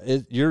 Yeah,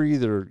 you're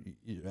either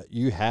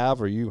you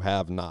have or you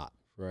have not.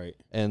 Right.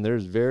 And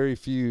there's very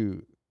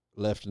few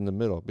left in the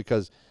middle,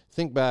 because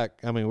think back.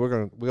 I mean,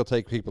 we'll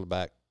take people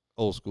back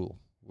old school.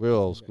 Real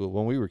old school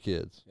when we were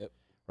kids. Yep.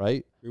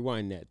 Right?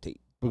 Rewind that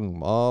tape.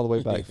 Boom, all the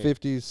way back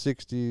 50s,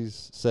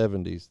 60s,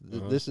 70s.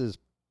 This is,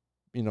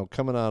 you know,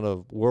 coming out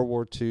of World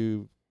War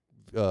II,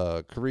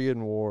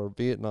 Korean War,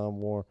 Vietnam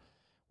War,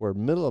 where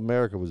middle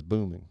America was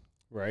booming.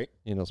 Right.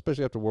 You know,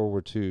 especially after World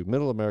War II,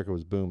 middle America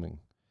was booming.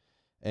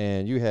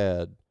 And you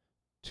had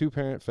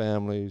 2-parent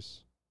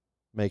families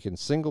making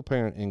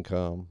single-parent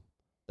income.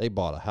 They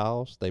bought a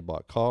house. They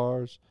bought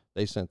cars.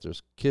 They sent their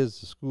kids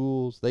to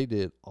schools. They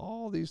did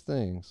all these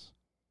things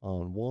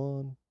on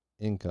one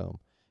income.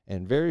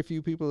 And very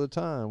few people at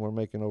the time were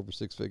making over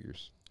 6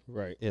 figures.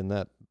 Right. In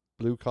that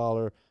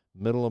blue-collar,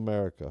 middle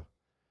America.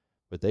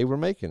 But they were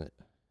making it.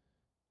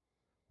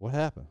 What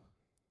happened?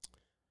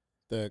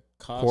 The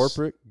cost.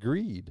 Corporate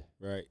greed.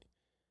 Right.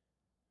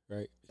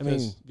 Right.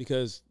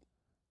 Because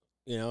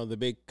you know, the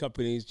big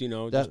companies, you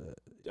know,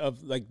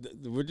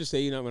 we're just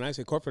saying, you know, when I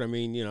say corporate, I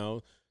mean, you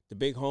know, the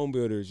big home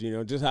builders, you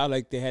know, just how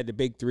like they had the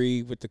big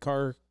three with the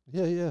car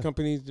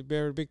companies,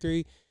 the big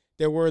three.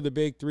 There were the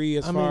big three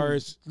as far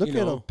as, look you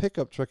know, at a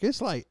pickup truck.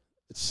 It's like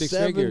 6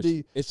 70,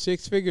 figures. It's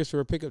 6 figures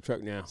for a pickup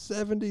truck now.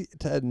 $70,000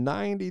 to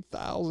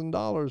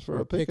 $90,000 for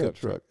a pickup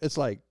truck. It's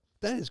like,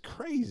 that is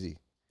crazy.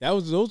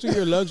 Those are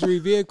your luxury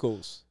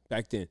vehicles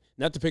back then.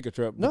 Not the pickup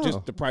truck, but No.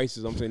 just the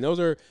prices. I'm saying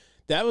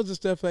that was the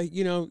stuff like,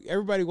 you know,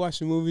 everybody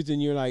watching movies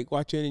and you're like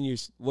watching and you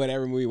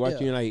whatever movie you're watching,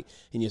 Yeah. you're like,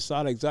 and you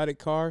saw the exotic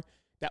car.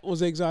 That was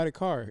the exotic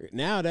car.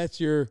 Now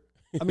that's your.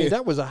 I mean,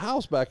 that was a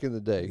house back in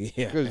the day.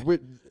 Yeah. Because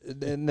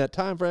in that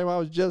time frame I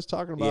was just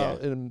talking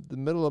about in the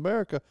middle of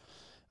America,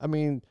 I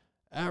mean,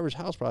 average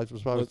house price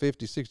was probably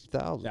 50,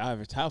 60,000. The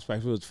average house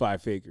price was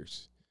 5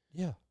 figures.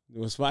 Yeah. It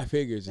was 5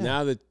 figures. Yeah.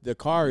 Now the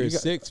car You is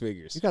got- 6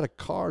 figures. You got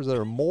cars that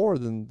are more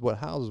than what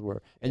houses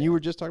were. And you were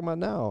just talking about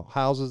now,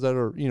 houses that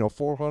are, you know,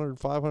 $400,000,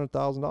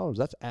 $500,000.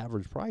 That's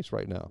average price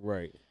right now.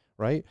 Right.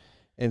 Right.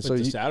 And But so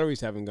the salaries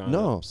haven't gone up.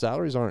 no,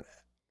 salaries aren't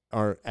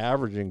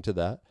averaging to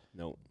that.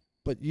 No.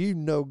 But you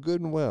know good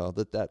and well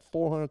that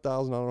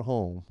 $400,000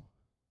 home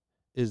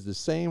is the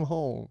same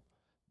home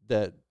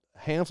that a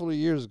handful of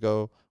years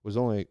ago was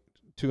only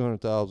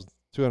 200,000,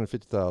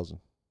 250,000.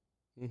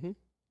 Mm-hmm.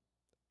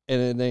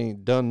 And it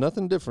ain't done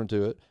nothing different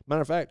to it.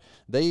 Matter of fact,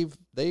 they've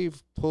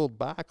pulled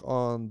back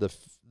on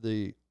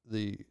the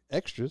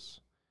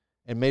extras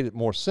and made it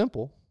more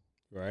simple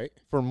Right.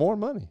 for more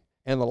money.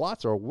 And the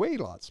lots are way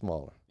lot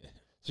smaller. Yeah.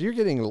 So you're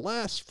getting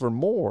less for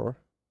more,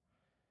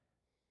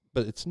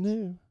 but it's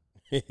new.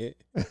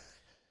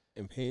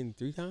 And paying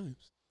 3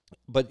 times.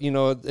 But, you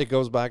know, it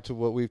goes back to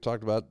what we've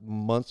talked about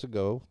months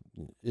ago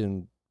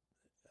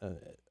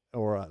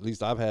or at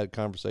least I've had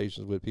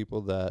conversations with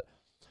people that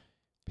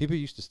people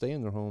used to stay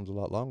in their homes a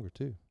lot longer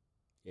too.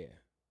 Yeah.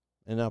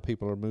 And now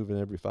people are moving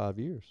every 5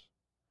 years.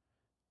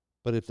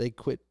 But if they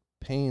quit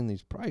paying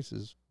these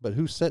prices, but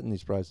who's setting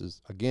these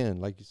prices?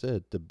 Again, like you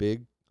said, the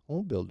big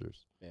home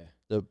builders, Yeah.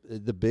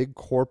 the big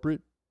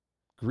corporate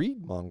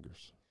greed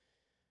mongers.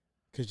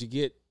 Because you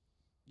get,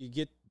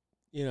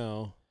 you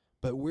know,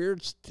 But we're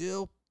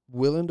still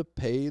willing to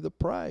pay the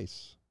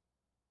price.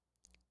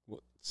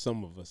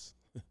 some of us.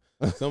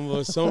 I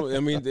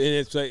mean, and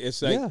it's like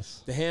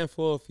Yes, the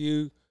handful of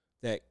few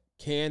that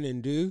can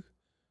and do.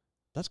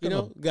 that's You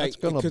gonna know, like, that's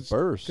gonna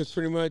burst. Because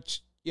pretty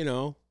much, you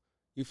know,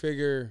 you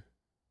figure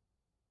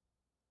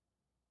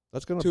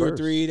That's gonna 2 burst. or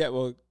 3 that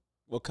will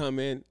come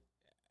in.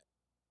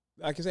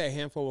 Like I said, a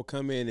handful will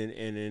come in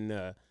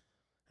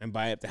and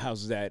buy up the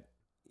houses that,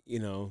 you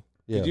know.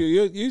 Yeah.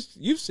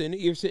 You've seen it.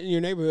 You're sitting in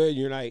your neighborhood and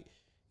you're like,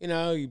 you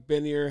know, you've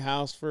been in your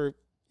house for,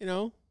 you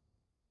know,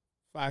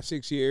 5,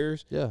 6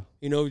 years. Yeah.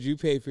 You know what you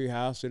pay for your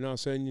house, and all of a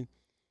sudden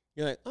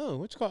you're like, oh,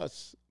 what's it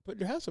cost? Put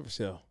your house up for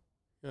sale.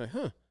 You're like,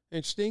 huh,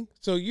 interesting.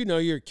 So, you know,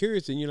 you're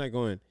curious and you're like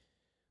going,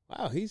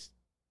 wow, he's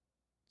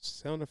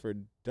selling it for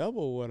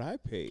double what I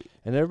paid.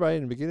 And everybody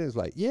in the beginning is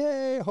like,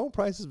 yay, home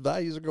prices,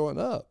 values are going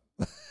up.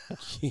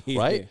 Yeah.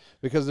 Right?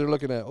 Because they're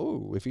looking at,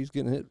 oh, if he's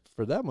getting hit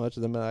for that much,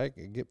 then I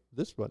can get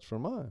this much for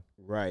mine.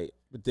 Right.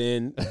 But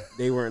then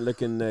they weren't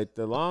looking at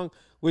the long,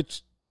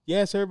 which,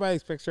 yes, everybody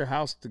expects their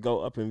house to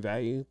go up in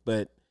value,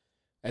 but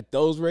at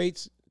those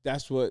rates,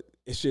 that's what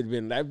it should have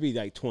been. That'd be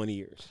like 20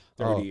 years,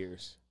 30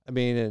 years. I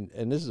mean,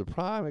 and this is a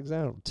prime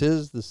example.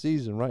 'Tis the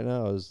season right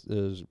now is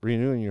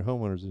renewing your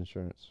homeowner's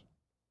insurance.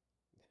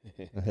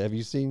 Have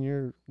you seen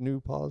your new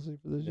policy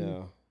for this year?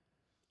 No.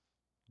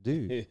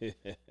 Dude,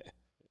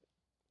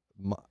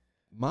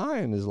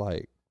 mine is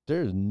like,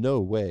 there's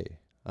no way.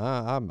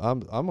 I'm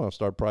gonna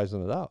start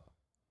pricing it out.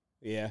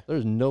 Yeah.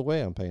 There's no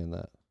way I'm paying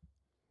that.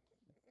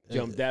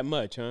 Jumped that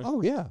much, huh?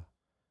 Oh yeah,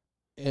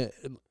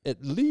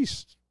 at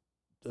least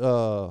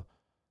 30%.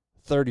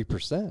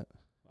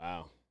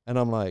 Wow. And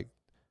I'm like,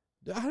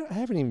 I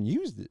haven't even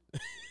used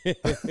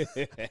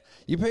it.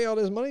 You pay all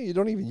this money, you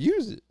don't even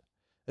use it.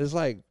 It's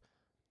like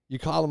you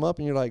call them up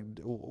and you're like,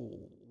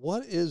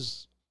 what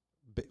is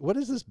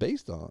this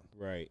based on?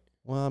 Right.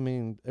 Well, I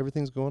mean,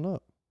 everything's going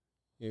up.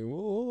 Yeah,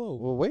 whoa.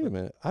 Well, wait a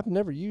minute. I've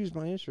never used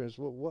my insurance.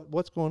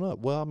 What's going up?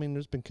 Well, I mean,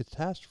 there's been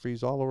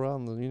catastrophes all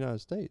around the United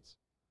States.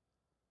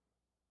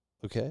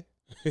 Okay.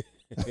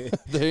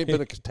 There ain't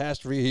been a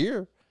catastrophe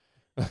here.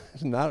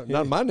 not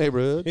in my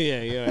neighborhood.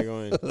 Yeah,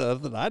 going.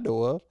 That I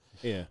know of.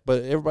 Yeah.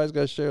 But everybody's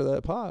got to share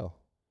that pile.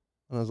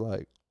 And I was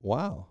like,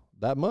 wow,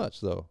 that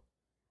much though.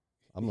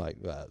 I'm like,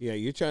 Yeah,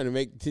 you're trying to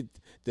make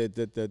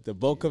the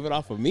bulk of it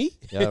off of me?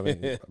 yeah, I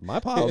mean, my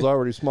pile's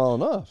already small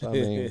enough. I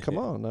mean, come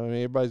on. I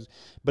mean,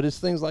 but it's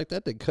things like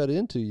that cut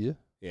into you.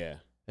 Yeah.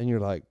 And you're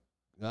like,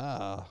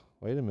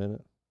 wait a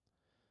minute.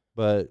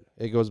 But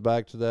it goes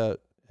back to that,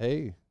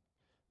 hey,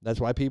 that's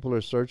why people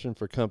are searching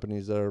for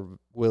companies that are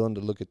willing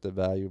to look at the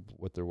value of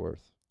what they're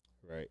worth.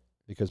 Right.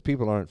 Because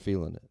people aren't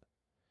feeling it,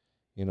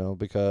 you know,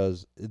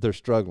 because they're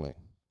struggling.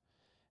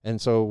 And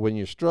so when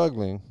you're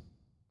struggling,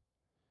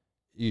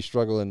 you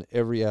struggle in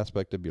every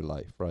aspect of your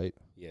life, right?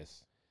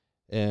 Yes.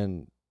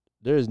 And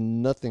there's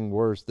nothing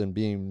worse than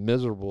being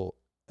miserable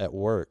at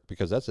work,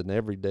 because that's an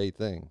everyday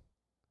thing,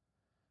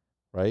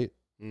 right?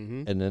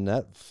 Mm-hmm. And then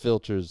that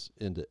filters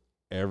into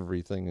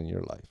everything in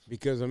your life.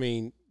 Because, I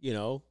mean, you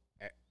know,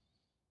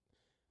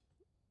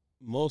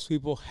 most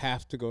people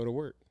have to go to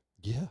work.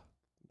 Yeah.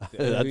 I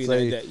I'd mean,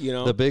 say you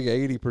know, the big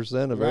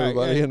 80% of right,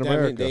 everybody in I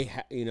America. mean,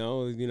 you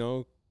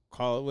know,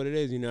 call it what it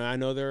is. You know, I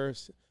know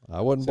there's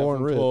I wasn't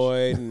born rich.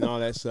 self-employed and all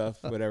that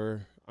stuff,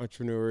 whatever,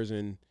 entrepreneurs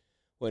and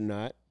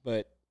whatnot.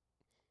 But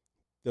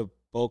the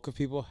bulk of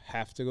people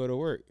have to go to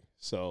work.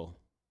 So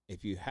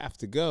if you have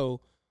to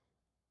go,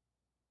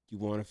 you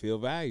want to feel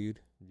valued.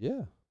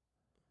 Yeah.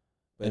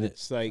 But And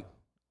it's like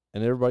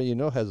And everybody you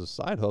know has a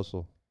side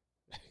hustle.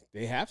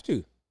 they have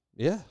to.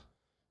 Yeah.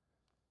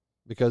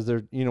 Because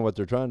you know what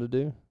they're trying to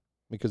do?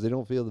 Because they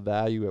don't feel the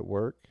value at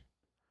work,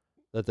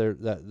 that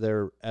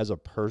they're as a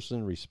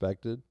person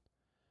respected,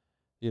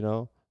 you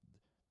know?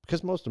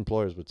 Because most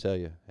employers would tell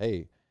you,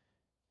 hey,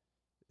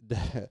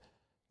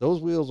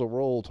 those wheels will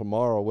roll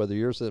tomorrow whether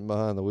you're sitting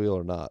behind the wheel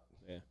or not.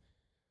 Yeah.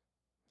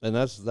 And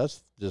that's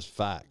just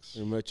facts.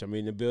 Pretty much. I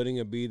mean, the building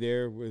will be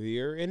there whether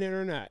you're in it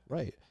or not.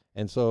 Right.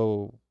 And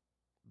so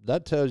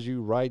that tells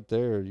you right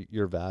there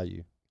your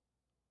value.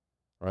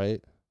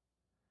 Right?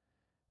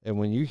 And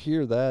when you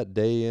hear that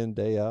day in,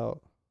 day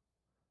out,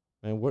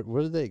 man, what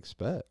do they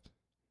expect?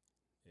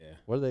 Yeah.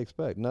 What do they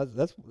expect? And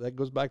that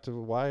goes back to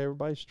why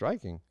everybody's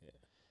striking. Yeah.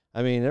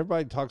 I mean,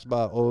 everybody talks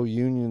about, oh,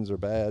 unions are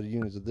bad,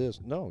 unions are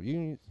this. No,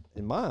 unions,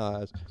 in my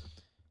eyes,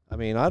 I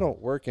mean, I don't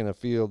work in a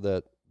field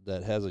that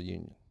has a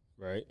union.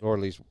 Right. Or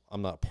at least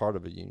I'm not part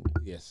of a union.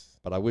 Yes.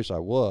 But I wish I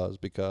was,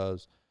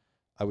 because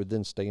I would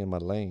then stay in my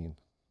lane,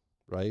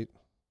 right?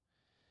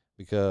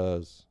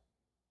 Because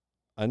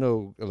I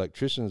know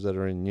electricians that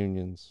are in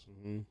unions,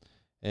 Mm-hmm.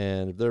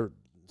 and if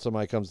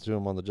somebody comes to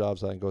them on the job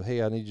site and goes,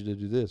 hey, I need you to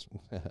do this.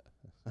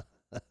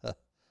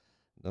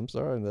 I'm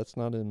sorry, that's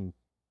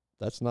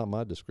not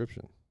my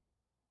description.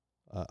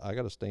 I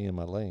got to stay in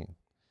my lane,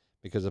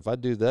 because if I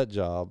do that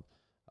job,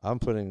 I'm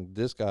putting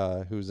this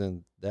guy who's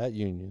in that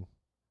union,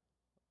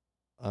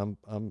 I'm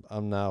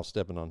now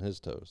stepping on his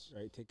toes.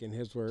 Right. Taking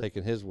his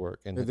work.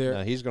 And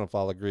now he's going to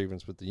file a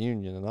grievance with the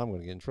union, and I'm going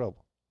to get in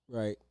trouble.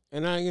 Right.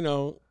 And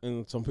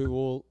and some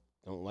people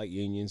don't like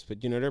unions,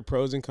 but there are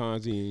pros and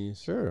cons of unions.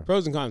 Sure.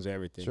 Pros and cons of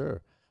everything.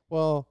 Sure.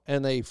 Well,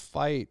 and they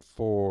fight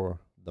for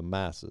the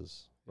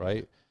masses,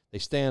 right? They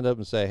stand up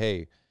and say,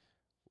 hey,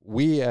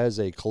 we as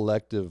a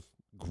collective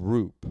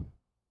group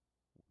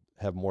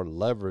have more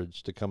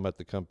leverage to come at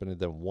the company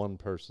than one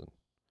person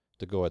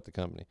to go at the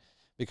company.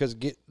 Because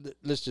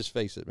let's just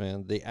face it,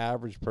 man, the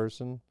average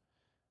person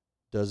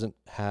doesn't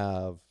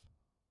have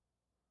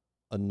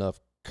enough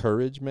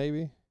courage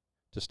maybe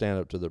to stand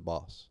up to their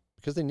boss,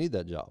 because they need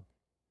that job,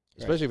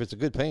 especially if it's a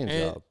good paying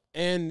job.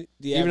 And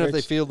even if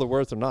they feel the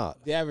worth or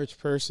not. The average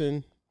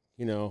person,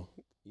 you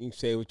can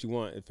say what you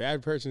want. If the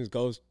average person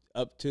goes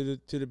up to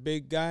the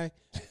big guy,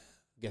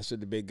 guess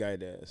what the big guy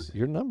does?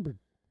 You're numbered.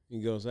 He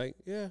goes like,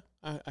 yeah,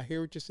 I hear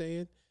what you're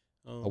saying.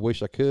 I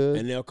wish I could.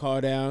 And they'll call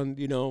down,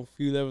 a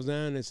few levels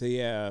down and say,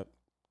 yeah,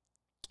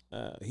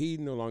 he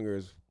no longer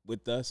is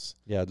with us.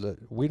 Yeah,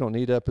 we don't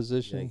need that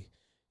position.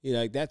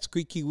 Like that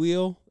squeaky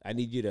wheel, I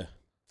need you to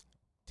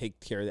take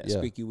care of that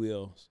squeaky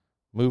wheel.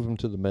 Move them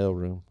to the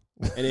mailroom.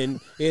 And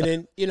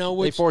then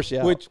which, they force you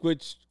out.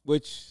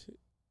 Which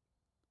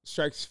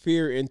strikes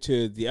fear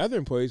into the other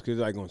employees, because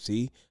they're like,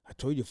 see, I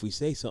told you if we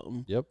say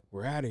something,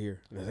 we're out of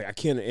here. And I was like, I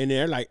can't. And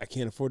they're like, I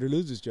can't afford to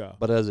lose this job.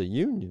 But as a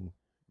union,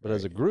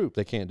 as a group,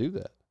 they can't do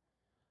that.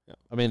 No.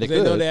 I mean, they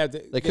could. Know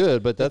they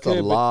could, but that's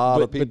a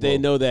lot of people. But they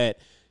know that.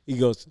 He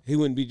goes, he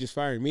wouldn't be just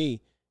firing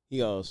me. He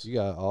goes, you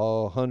got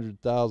all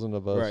 100,000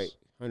 of us, right?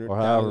 100,000, or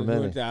however many,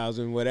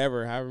 100,000,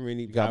 whatever, however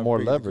many. You got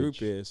more leverage.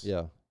 The group is.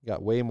 Yeah, you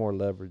got way more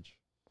leverage.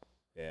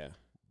 Yeah.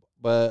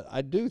 But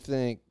I do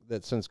think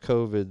that since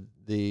COVID,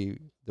 the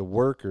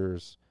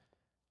workers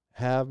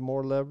have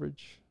more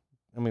leverage.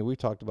 I mean, we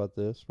talked about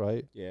this,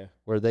 right? Yeah.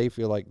 Where they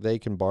feel like they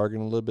can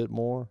bargain a little bit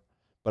more.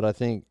 But I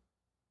think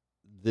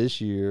this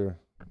year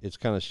it's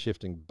kind of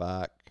shifting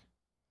back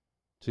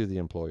to the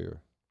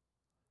employer,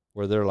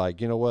 where they're like,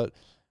 you know what?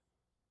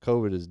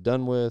 COVID is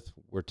done with.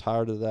 We're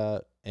tired of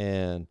that,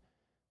 and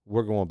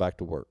we're going back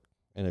to work.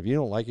 And if you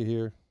don't like it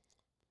here,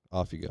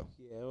 off you go.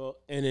 Yeah, well,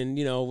 and then,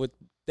 with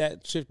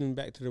that shifting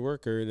back to the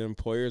worker, the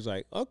employer's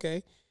like,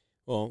 okay,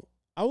 well,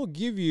 I will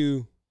give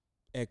you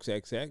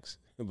XXX,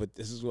 but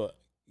this is what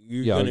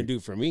you're going to do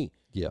for me.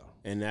 Yeah.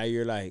 And now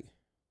you're like,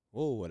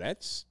 whoa, well,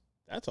 that's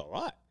a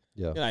lot.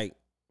 Yeah. You're like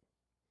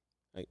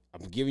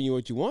I'm giving you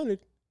what you wanted.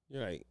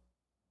 You're like,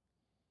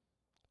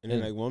 and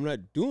you're like, well, I'm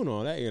not doing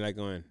all that. You're like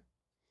going,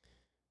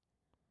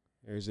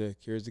 here's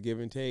the give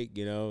and take.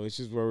 It's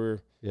just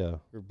where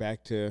we're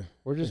back to.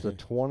 We're just a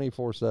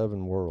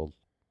 24/7 world,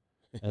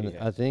 and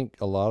I think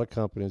a lot of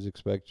companies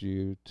expect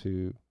you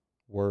to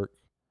work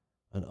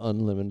an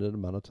unlimited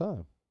amount of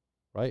time,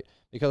 right?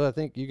 Because I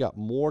think you got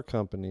more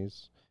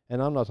companies, and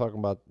I'm not talking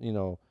about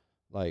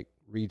like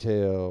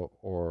retail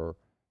or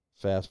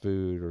fast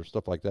food or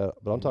stuff like that,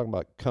 but I'm talking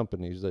about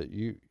companies that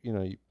you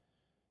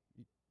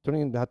don't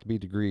even have to be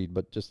degreed,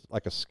 but just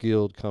like a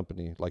skilled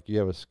company, like you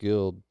have a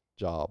skilled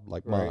job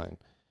like mine,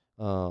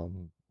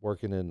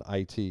 working in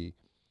IT,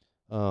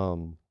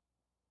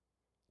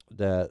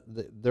 that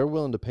they're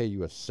willing to pay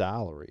you a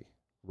salary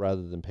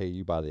rather than pay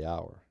you by the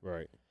hour.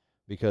 Right.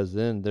 Because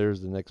then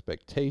there's an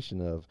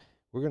expectation of,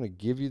 we're going to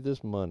give you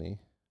this money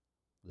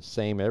the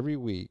same every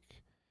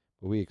week,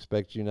 but we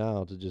expect you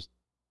now to just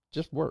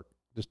work,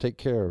 just take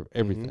care of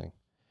everything. Mm-hmm.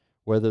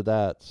 Whether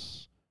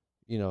that's,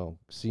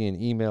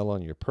 seeing email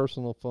on your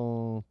personal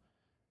phone,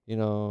 you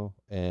know,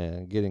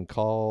 and getting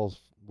calls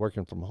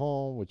working from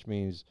home, which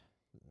means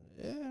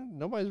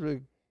nobody's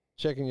really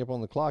checking you up on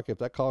the clock. If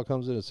that call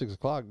comes in at 6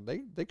 o'clock,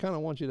 they kind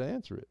of want you to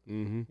answer it.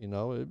 Mm-hmm. You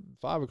know,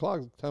 5 o'clock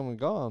is come and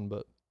gone,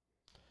 but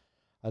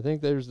I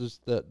think there's this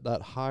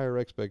that higher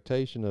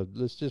expectation of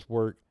let's just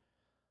work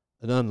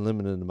an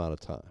unlimited amount of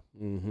time.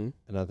 Mm-hmm.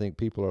 And I think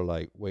people are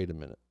like, wait a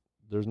minute,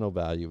 there's no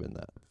value in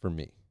that for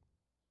me.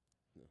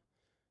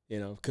 You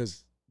know,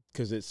 because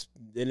it's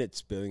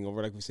spilling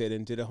over, like we said,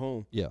 into the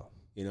home. Yeah.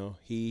 You know,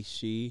 he,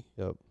 she,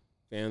 Yep.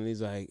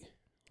 family's like,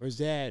 where's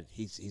Dad?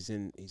 He's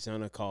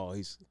on a call.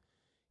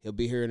 He'll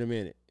be here in a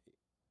minute,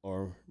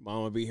 or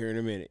Mom will be here in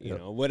a minute. You Yep.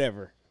 know,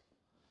 whatever.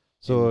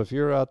 So if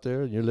you're out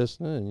there and you're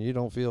listening and you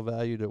don't feel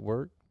valued at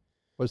work,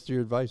 what's your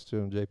advice to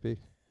him, JP?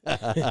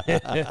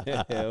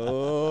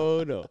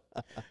 Oh no,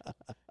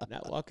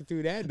 not walking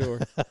through that door.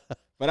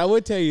 But I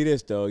would tell you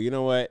this though. You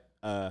know what?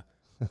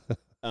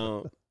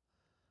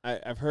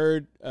 I've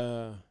heard.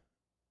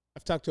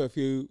 I've talked to a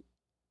few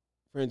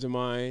friends of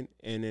mine,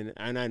 and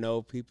I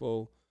know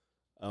people,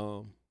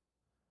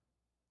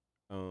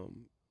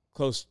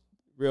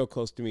 real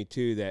close to me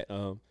too.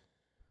 That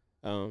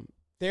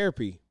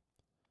therapy,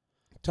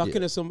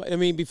 talking to somebody. I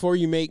mean, before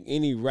you make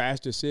any rash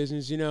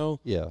decisions, you know,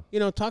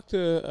 talk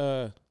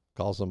to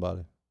Call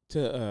somebody.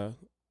 To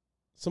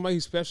somebody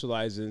who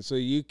specializes in, so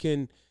you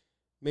can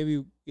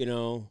maybe, you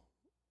know,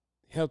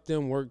 help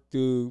them work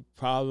through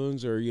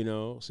problems or, you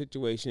know,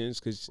 situations,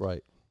 because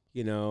Right.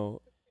 you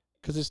know,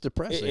 Because it's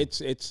depressing.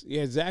 it's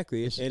yeah,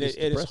 exactly, It's and it's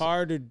depressing.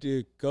 hard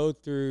to go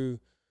through,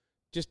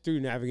 just through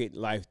navigate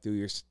life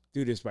through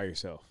this by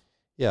yourself.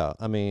 Yeah,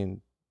 I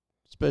mean,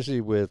 especially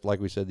with, like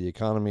we said, the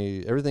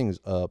economy, everything's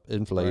up,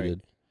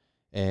 inflated,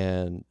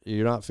 and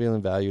you're not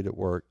feeling valued at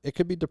work. It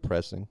could be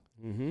depressing,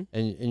 Mm-hmm.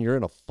 and you're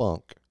in a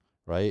funk,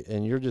 right?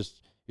 And you're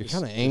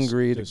kind of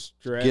angry to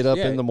stress. get up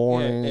Yeah, in the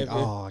morning. yeah,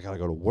 I got to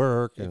go to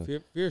work. if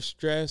And you're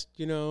stressed,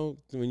 you know,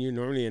 when you're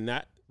normally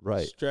not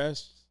right,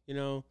 stressed, you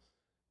know,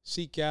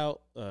 seek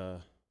out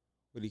what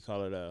do you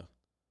call it?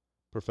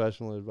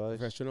 professional advice.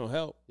 Professional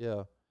help.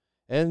 Yeah,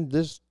 and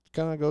this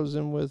kind of goes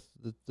in with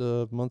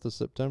the month of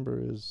September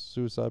is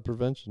Suicide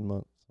Prevention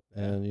Month,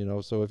 and you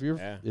know, so if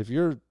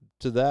you're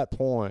to that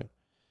point,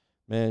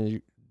 man,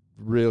 you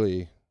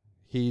really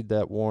heed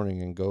that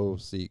warning and go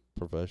seek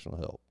professional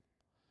help.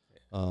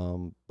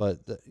 But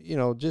you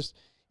know, just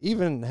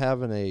even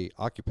having a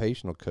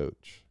occupational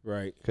coach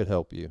Right. could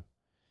help you,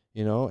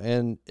 you know.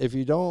 And if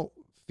you don't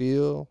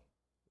feel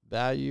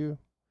value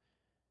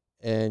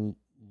and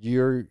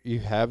you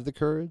have the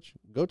courage,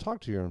 go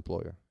talk to your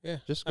employer. Yeah.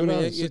 Just go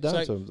down and sit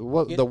down to them.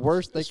 What the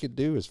worst they could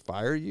do is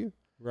fire you,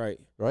 Right.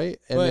 right?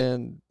 And But-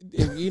 then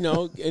And, you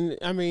know, and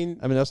I mean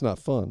that's not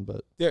fun,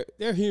 but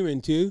they're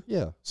human too.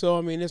 yeah, So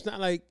I mean, it's not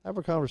like, have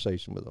a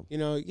conversation with them. you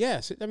know,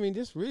 yes. I mean,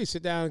 just really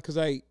sit down, because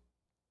like,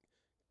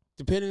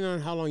 depending on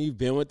how long you've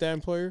been with that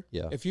employer,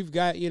 Yeah. if you've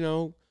got, you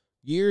know,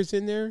 years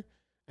in there,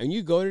 and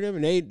you go to them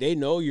and they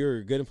know you're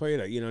a good employee,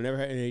 like, you know, never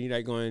had, and you're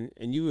like going,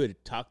 and you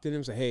would talk to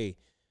them, say, hey,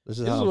 This this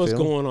is is how I'm what's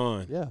feeling. going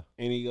on. Yeah.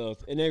 And he goes,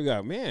 and they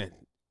go, man,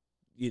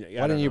 you know,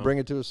 Why didn't you bring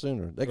it to us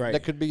sooner? Right.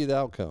 That could be the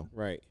outcome.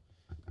 Right.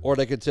 Or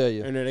they could tell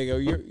you. And then they go,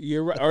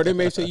 you're right, or they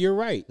may say you're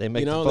right. They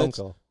make you know, the phone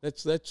call.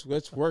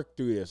 let's work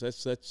through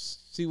this. Let's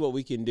see what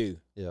we can do.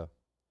 Yeah.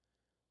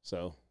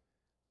 So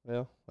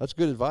Well, that's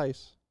good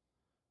advice.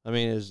 I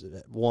mean, is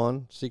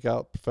one, seek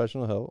out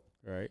professional help.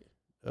 right.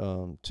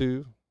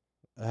 Two,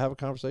 have a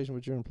conversation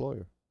with your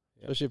employer,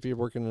 especially if you're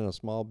working in a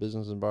small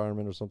business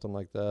environment or something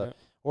like that. Yep.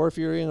 Or if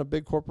you're in a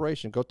big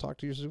corporation, go talk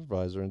to your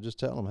supervisor and just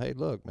tell them, hey,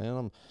 look,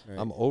 man,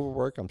 I'm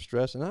overworked, I'm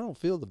stressed, and I don't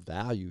feel the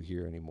value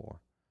here anymore.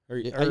 I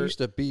used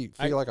to feel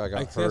like I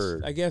got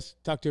heard. I guess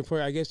talk to your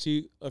employer. I guess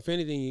you, if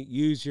anything, you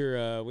use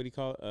your what do you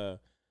call it?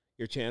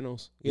 Your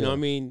channels. You know what I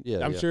mean?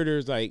 Yeah, I'm yeah. sure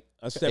there's like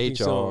a stepping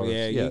stone. HRs,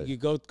 Yeah, yeah. You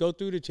go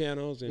through the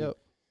channels and Yep.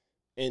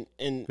 and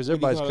Because what do you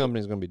everybody's call it? company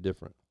is going to be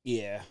different.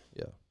 Yeah.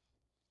 Yeah.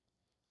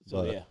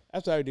 So But- yeah,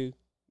 that's what I do.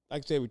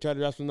 Like I said, we try to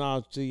drop some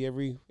knowledge to you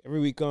every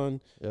week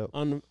on Yep.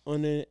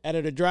 the out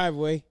of the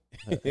driveway.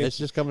 It's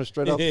just coming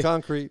straight off the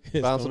concrete,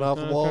 It's bouncing going off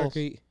the on walls.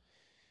 concrete.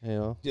 You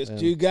know, Just and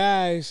two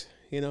guys,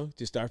 you know,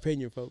 just our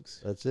opinion, folks.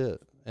 that's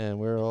it. And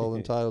we're all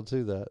entitled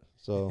to that.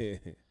 So,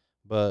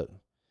 but,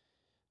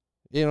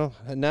 you know,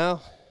 and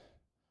now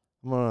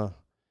I'm going to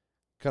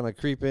kind of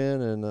creep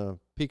in and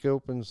peek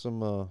open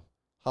some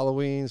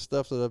Halloween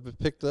stuff that I've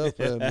picked up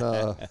and,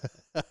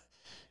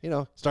 you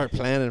know, start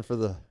planning for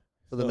the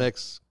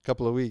next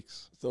couple of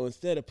weeks. So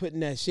instead of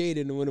putting that shade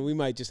in the window, we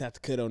might just have to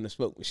cut on the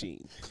smoke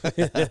machine.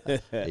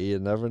 You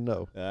never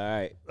know. All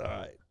right. All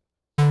right.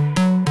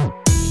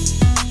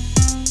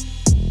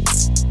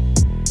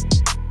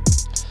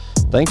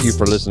 Thank you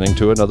for listening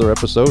to another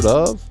episode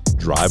of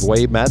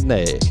Driveway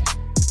Matinee.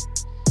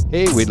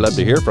 Hey, we'd love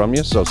to hear from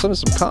you, so send us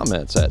some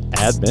comments at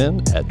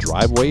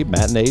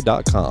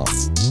admin@drivewaymatinee.com.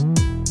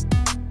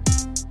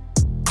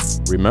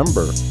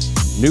 Remember,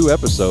 new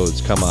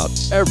episodes come out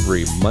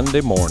every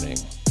Monday morning.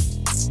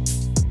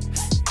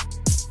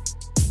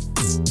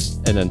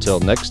 And until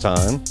next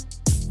time,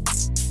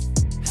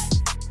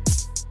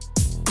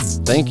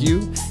 Thank you,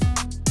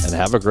 and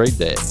have a great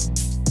day.